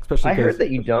 Yeah, especially I heard that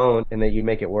you don't, and that you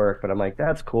make it work. But I'm like,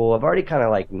 that's cool. I've already kind of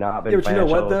like not been. Yeah, but financial.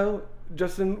 you know what though,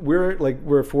 Justin?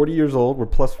 We're 40 years old. We're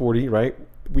plus 40, right?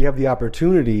 We have the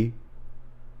opportunity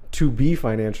to be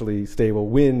financially stable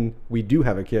when we do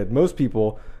have a kid. Most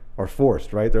people are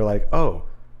forced, right? They're like, oh,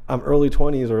 I'm early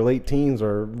 20s or late teens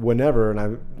or whenever, and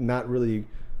I'm not really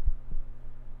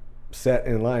set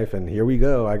in life, and here we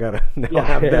go. I gotta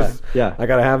have this. Yeah, I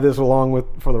gotta have this along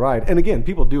for the ride. And again,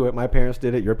 people do it. My parents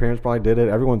did it. Your parents probably did it.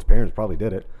 Everyone's parents probably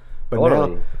did it. But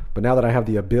totally. now that I have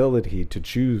the ability to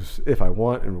choose if I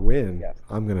want and when,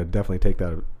 I'm gonna definitely take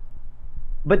that.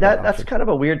 But that's kind of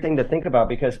a weird thing to think about,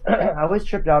 because I always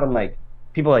tripped out on like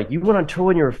people like, you went on tour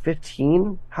when you were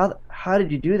 15. How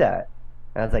did you do that?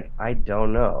 And I was like, I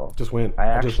don't know. Just went. I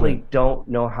actually don't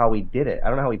know how we did it. I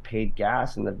don't know how we paid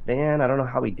gas in the van. I don't know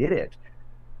how we did it,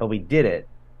 but we did it.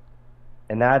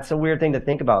 And that's a weird thing to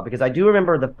think about, because I do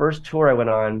remember the first tour I went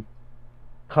on,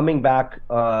 coming back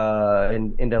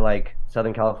into like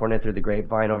Southern California through the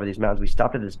Grapevine over these mountains. We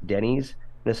stopped at this Denny's.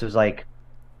 This was like,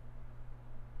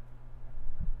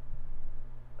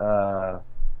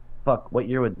 what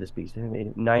year would this be?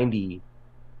 90.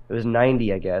 It was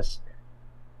 90, I guess.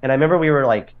 And I remember we were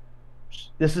like,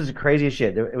 this is crazy as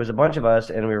shit. It was a bunch of us,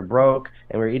 and we were broke,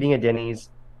 and we were eating at Denny's,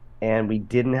 and we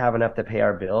didn't have enough to pay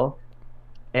our bill.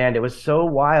 And it was so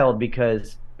wild,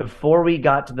 because before we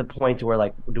got to the point to where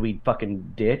like, do we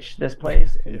fucking ditch this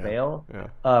place and bail? Yeah.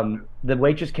 The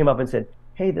waitress came up and said,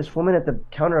 hey, this woman at the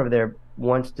counter over there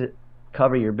wants to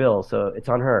cover your bill, so it's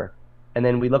on her. And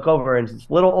then we look over, and this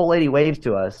little old lady waves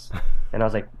to us, and I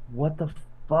was like, what the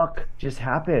fuck just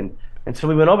happened? And so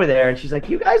we went over there, and she's like,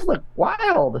 you guys look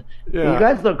wild. Yeah. You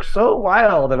guys look so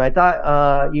wild. And I thought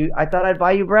I'd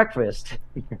buy you breakfast.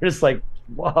 You're just like,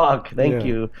 fuck, thank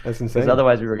you. That's insane. Because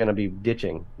otherwise we were going to be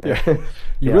ditching. Yeah.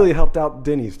 You really helped out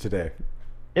Denny's today.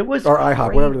 It was Or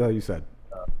IHOP, whatever the hell you said.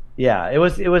 Yeah, it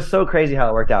was so crazy how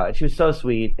it worked out. And she was so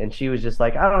sweet, and she was just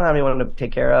like, I don't have anyone to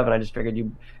take care of, and I just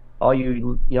figured all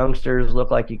you youngsters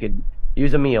look like you could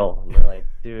use a meal. And we're like,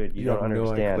 dude, you don't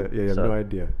understand. You have no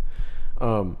idea.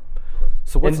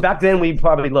 So back then we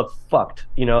probably looked fucked,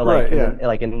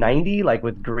 like in 90, like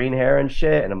with green hair and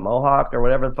shit and a mohawk or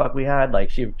whatever the fuck we had. Like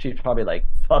she's probably like,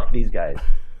 fuck these guys.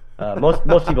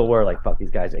 Most people were like, fuck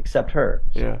these guys, except her.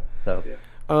 Yeah. So.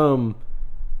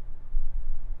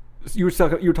 You were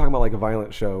talking about like a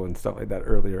violent show and stuff like that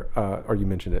earlier, or you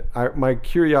mentioned it. My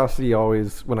curiosity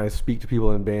always, when I speak to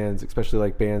people in bands, especially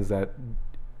like bands that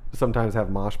sometimes have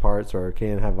mosh parts or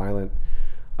can have violent,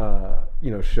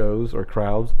 shows or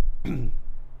crowds. I'm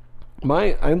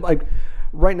like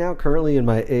right now, currently in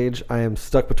my age, I am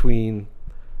stuck between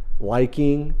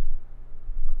liking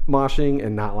moshing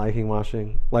and not liking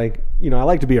moshing. Like, I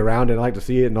like to be around it, I like to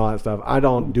see it and all that stuff. I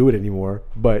don't do it anymore,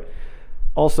 but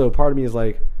also part of me is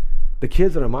like, the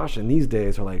kids that are moshing these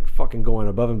days are like fucking going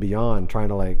above and beyond, trying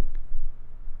to like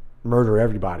murder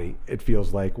everybody, it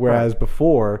feels like. Whereas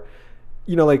before,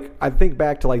 like I think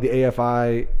back to like the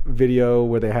AFI video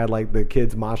where they had like the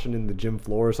kids moshing in the gym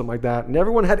floor or something like that, and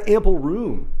everyone had ample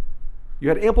room. You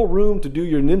had ample room to do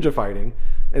your ninja fighting,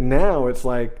 and now it's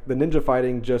like the ninja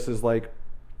fighting just is like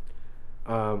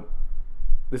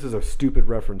This is a stupid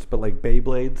reference, but like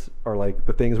Beyblades are like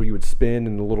the things where you would spin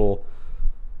and the little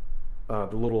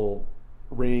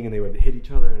ring, and they would hit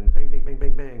each other and bang, bang, bang,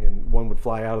 bang, bang, and one would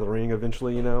fly out of the ring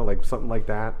eventually. Like something like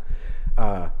that.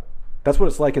 That's what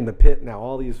it's like in the pit now.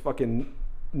 All these fucking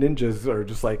ninjas are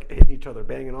just like hitting each other,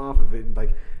 banging off of it, and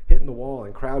like hitting the wall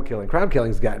and crowd killing. Crowd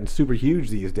killing's gotten super huge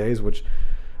these days, which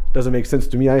doesn't make sense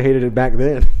to me. I hated it back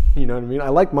then. You know what I mean? I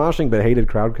like moshing, but hated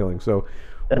crowd killing. So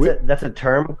that's a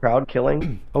term, crowd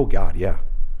killing. Oh God, yeah.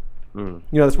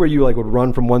 That's where you like would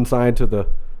run from one side of the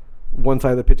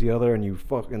pit to the other, and you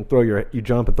fucking you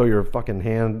jump and throw your fucking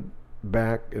hand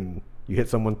back, and you hit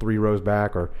someone 3 rows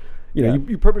back, or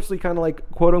you purposely kind of like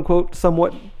quote unquote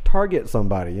somewhat target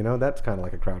somebody. That's kind of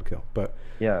like a crowd kill. But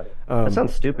yeah, that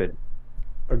sounds stupid.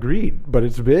 Agreed, but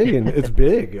it's big, and it's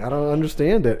big. I don't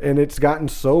understand it, and it's gotten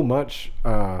so much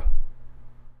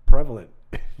prevalent.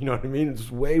 You know what I mean? It's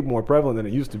way more prevalent than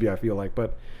it used to be, I feel like.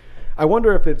 But I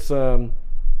wonder if it's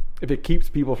if it keeps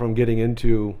people from getting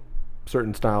into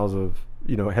certain styles of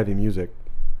heavy music.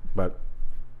 But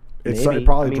it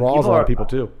probably draws a lot of people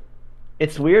too.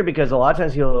 It's weird because a lot of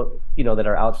times you'll that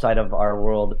are outside of our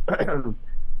world,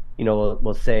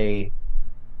 will say,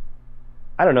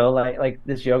 I don't know, like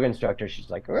this yoga instructor,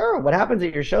 she's like, oh, what happens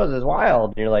at your shows is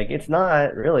wild. And you're like, it's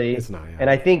not really. It's not. Yeah. And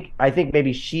I think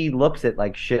maybe she looks at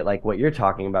like shit like what you're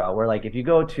talking about, where like if you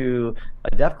go to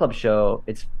a Def Club show,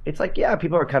 it's like, yeah,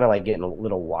 people are kind of like getting a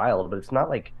little wild, but it's not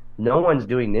like no one's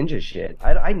doing ninja shit.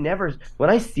 I never,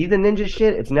 when I see the ninja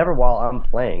shit, it's never while I'm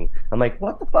playing. I'm like,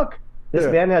 what the fuck? This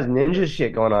band has ninja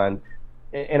shit going on.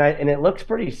 And it looks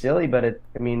pretty silly, but it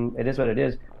is what it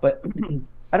is. But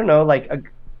I don't know, like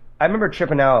I remember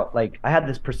tripping out. Like I had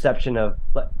this perception of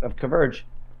Converge,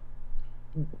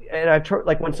 and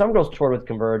like when Some Girls toured with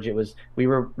Converge, it was we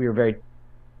were very.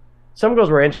 Some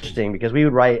Girls were interesting because we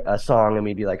would write a song and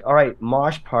we'd be like, all right,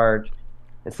 mosh part,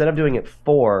 instead of doing it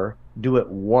 4, do it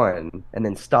 1, and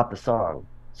then stop the song.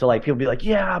 So like people be like,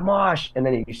 yeah, mosh, and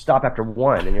then you stop after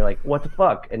 1, and you're like, what the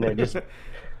fuck? And then just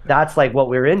that's like what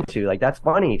we're into. Like that's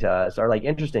funny to us, or like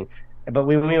interesting. But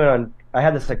when we went on, I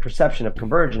had this like perception of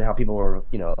Converge and how people were,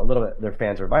 a little bit, their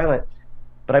fans were violent.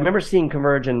 But I remember seeing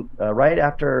Converge and right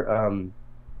after,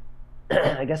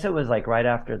 I guess it was like right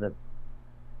after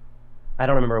I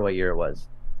don't remember what year it was,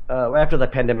 after the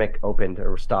pandemic opened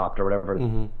or stopped or whatever.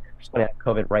 Mm-hmm. It's funny, I have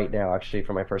COVID right now, actually,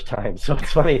 for my first time. So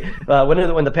it's funny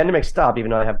when the pandemic stopped, even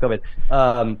though I have COVID.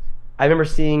 I remember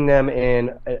seeing them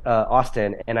in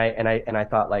Austin, and I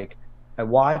thought like. I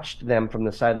watched them from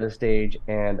the side of the stage,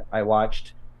 and I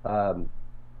watched a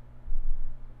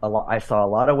lot. I saw a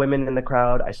lot of women in the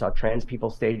crowd. I saw trans people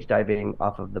stage diving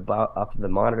off of the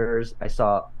monitors. I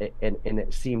saw it, and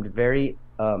it seemed very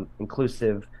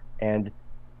inclusive and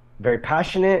very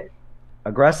passionate,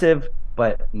 aggressive,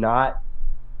 but not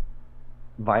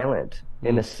violent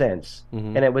in a sense.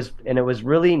 Mm-hmm. And it was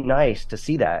really nice to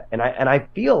see that. And I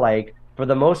feel like, for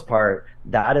the most part,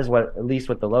 that is what, at least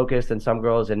with the Locust and Some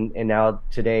Girls, and now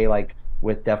today, like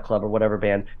with Def Club or whatever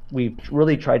band, we've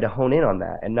really tried to hone in on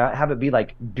that and not have it be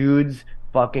like dudes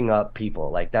fucking up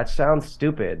people. Like that sounds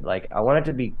stupid. Like I want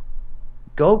it to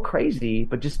go crazy,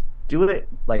 but just do it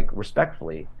like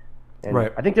respectfully. And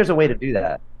right. I think there's a way to do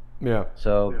that. Yeah.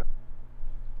 So yeah.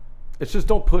 It's just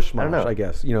don't push mosh, I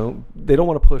guess. They don't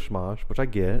want to push mosh, which I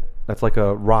get. That's like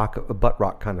a butt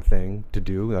rock kind of thing to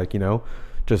do. Like,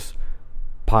 just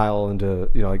pile into,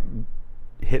 like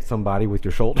hit somebody with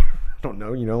your shoulder. I don't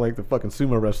know, like the fucking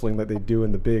sumo wrestling that they do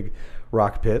in the big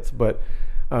rock pits. But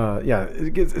yeah,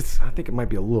 I think it might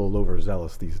be a little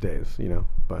overzealous these days,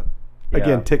 But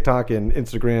again, TikTok and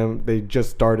Instagram, they just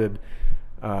started.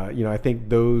 I think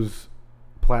those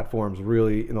platforms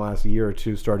really in the last year or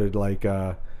two started like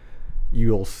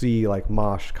you'll see like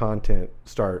mosh content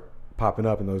start popping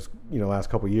up in those last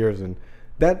couple of years, and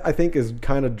that I think is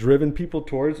kind of driven people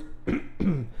towards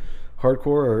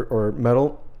hardcore or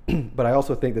metal. But I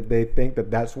also think that they think that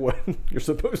that's what you're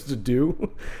supposed to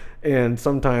do, and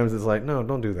sometimes it's like, no,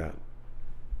 don't do that.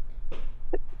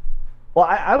 Well,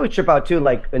 I would trip out too,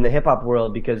 like in the hip hop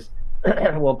world, because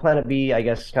well, Planet B, I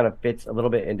guess, kind of fits a little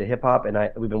bit into hip hop, and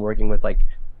we've been working with like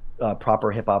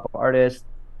proper hip hop artists,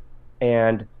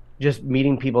 and just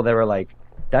meeting people that were like,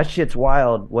 that shit's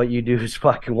wild. What you do is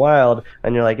fucking wild.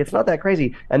 And you're like, it's not that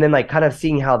crazy. And then like kind of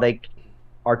seeing how they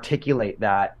articulate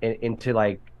that into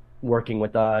like working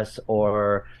with us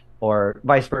or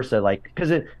vice versa. Like,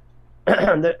 because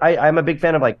I'm a big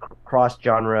fan of like cross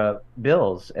genre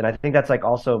bills. And I think that's like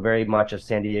also very much a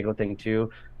San Diego thing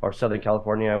too, or Southern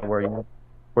California, where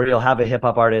where you'll have a hip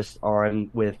hop artist on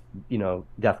with,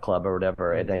 Def Club or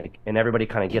whatever, and everybody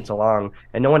kind of gets along,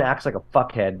 and no one acts like a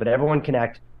fuckhead, but everyone can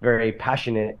act very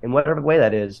passionate in whatever way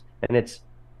that is, and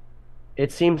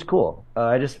it seems cool.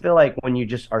 I just feel like when you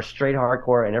just are straight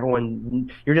hardcore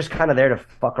and you're just kind of there to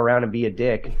fuck around and be a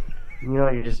dick,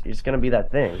 you're just gonna be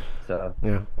that thing. So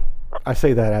yeah, I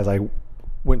say that as I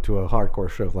went to a hardcore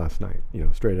show last night.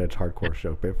 Straight edge hardcore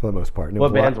show, but for the most part.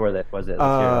 What bands was it?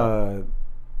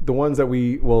 The ones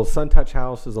that Sun Touch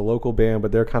House is a local band,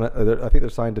 but they're kind of, I think they're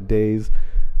signed to Days.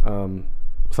 Sun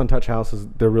Touch House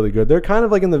they're really good. They're kind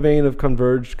of like in the vein of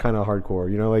Converge, kind of hardcore.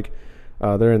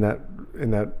 They're in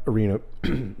that arena.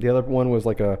 The other one was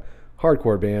like a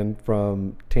hardcore band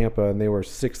from Tampa, and they were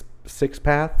Six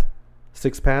Paths,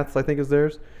 I think is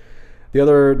theirs.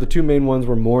 The two main ones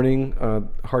were Morning,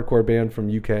 hardcore band from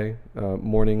UK,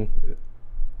 Morning,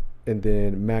 and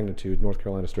then Magnitude, North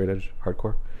Carolina straight edge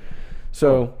hardcore.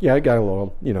 So yeah, I got a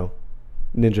little,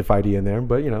 ninja fighty in there,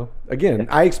 but again,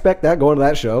 I expect that going to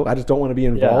that show. I just don't want to be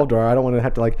involved, or I don't want to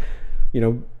have to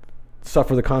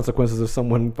suffer the consequences of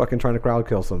someone fucking trying to crowd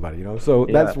kill somebody, So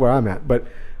that's where I'm at. But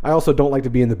I also don't like to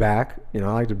be in the back. I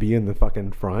like to be in the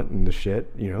fucking front and the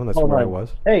shit. That's where I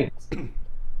was. Hey,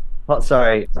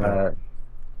 sorry.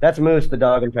 That's Moose, the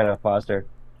dog I'm trying to foster.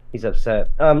 He's upset.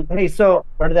 Hey, so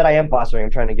or that I am fostering.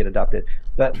 I'm trying to get adopted,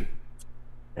 but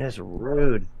it's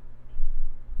rude.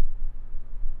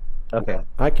 Okay.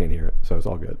 I can't hear it, so it's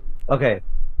all good. Okay.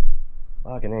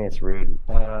 Fucking A, it's rude.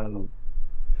 What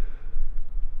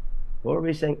were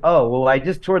we saying? Oh, well, I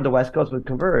just toured the West Coast with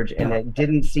Converge, and I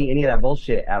didn't see any of that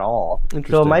bullshit at all.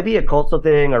 So it might be a coastal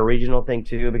thing or regional thing,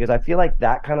 too, because I feel like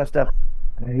that kind of stuff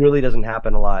really doesn't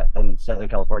happen a lot in Southern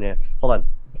California. Hold on.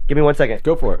 Give me 1 second.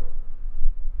 Go for it.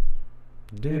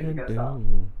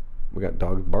 We got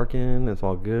dogs barking. It's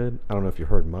all good. I don't know if you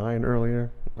heard mine earlier.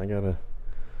 I got a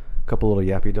couple little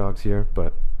yappy dogs here,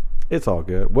 but it's all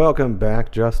good. Welcome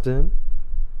back, Justin.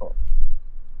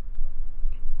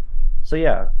 So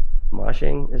yeah,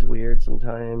 moshing is weird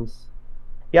sometimes.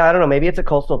 Yeah, I don't know. Maybe it's a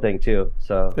coastal thing too.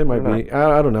 So it might be.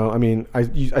 I don't know. I mean, I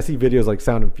see videos like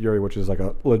Sound and Fury, which is like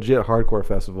a legit hardcore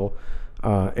festival,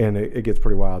 and it gets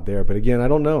pretty wild there. But again, I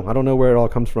don't know. I don't know where it all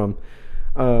comes from.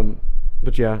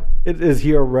 But yeah, it is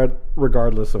here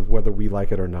regardless of whether we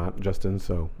like it or not, Justin.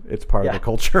 So it's part of the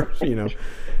culture,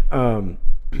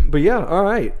 But yeah, all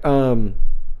right. Do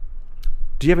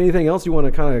you have anything else you want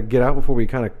to kind of get out before we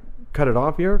kind of cut it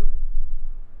off here?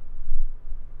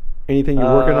 Anything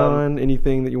you're working on?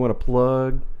 Anything that you want to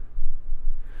plug?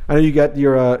 I know you got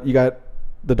you got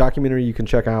the documentary you can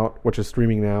check out, which is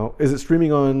streaming now. Is it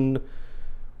streaming on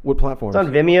what platforms? It's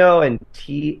on Vimeo and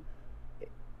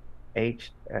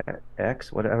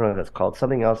THX. What I don't know what that's called.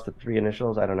 Something else. The three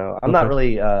initials. I don't know. I'm not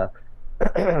really.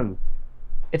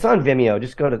 It's on Vimeo.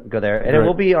 Just go there, and it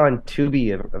will be on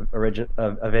Tubi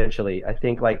eventually. I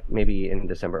think like maybe in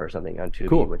December or something on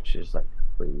Tubi, which is like a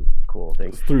pretty cool thing.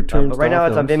 It's through but right now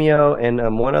it's on Vimeo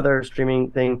and one other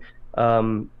streaming thing.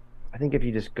 I think if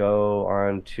you just go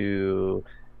on to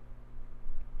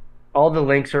all the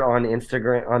links are on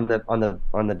Instagram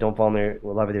on the Don't Fall in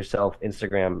Love with Yourself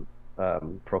Instagram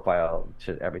profile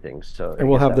to everything. So and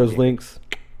we'll have those links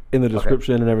in the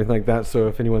description and everything like that. So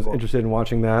if anyone's interested in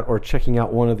watching that or checking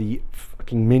out one of the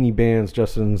fucking mini bands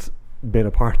Justin's been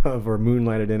a part of or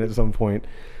moonlighted in at some point,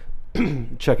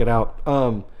 check it out.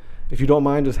 If you don't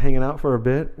mind just hanging out for a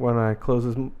bit when I close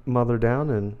his mother down,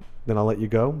 and then I'll let you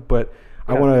go. But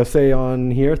I want to say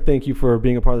on here, thank you for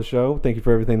being a part of the show. Thank you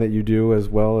for everything that you do, as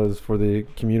well as for the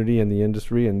community and the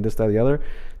industry and this, that, the other.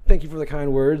 Thank you for the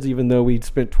kind words, even though we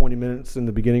spent 20 minutes in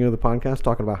the beginning of the podcast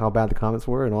talking about how bad the comments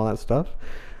were and all that stuff.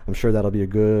 I'm sure that'll be a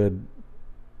good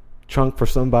chunk for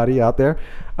somebody out there.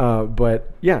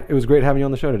 But yeah, it was great having you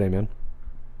on the show today, man.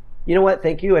 You know what?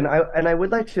 Thank you. And I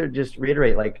would like to just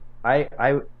reiterate, like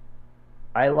I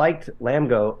liked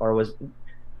Lambgo, or was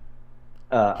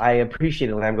I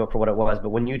appreciated Lambgo for what it was, but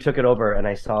when you took it over and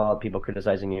I saw people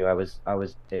criticizing you,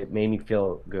 it made me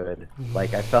feel good.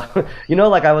 Like I felt,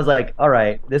 like I was like, all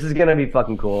right, this is gonna be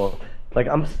fucking cool. Like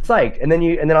I'm psyched. And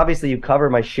then obviously you cover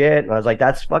my shit, and I was like,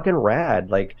 that's fucking rad.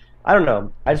 Like I don't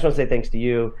know. I just want to say thanks to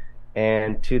you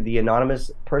and to the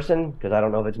anonymous person, because I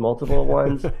don't know if it's multiple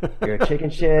ones. You're a chicken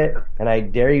shit, and I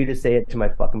dare you to say it to my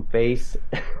fucking face.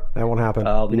 That won't happen.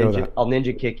 I'll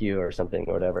ninja kick you or something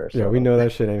or whatever. So. Yeah, we know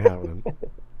that shit ain't happening.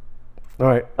 All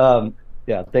right.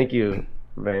 Yeah, thank you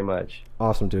very much.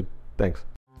 Awesome, dude. Thanks.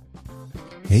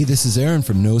 Hey, this is Aaron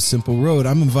from No Simple Road.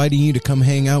 I'm inviting you to come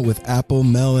hang out with Apple,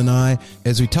 Mel, and I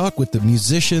as we talk with the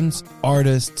musicians,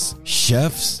 artists,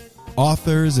 chefs,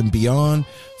 authors, and beyond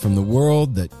from the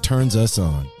world that turns us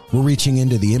on. We're reaching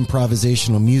into the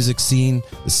improvisational music scene,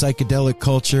 the psychedelic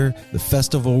culture, the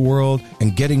festival world,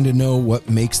 and getting to know what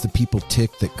makes the people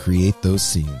tick that create those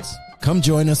scenes. Come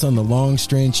join us on the long,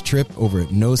 strange trip over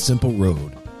at No Simple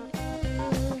Road.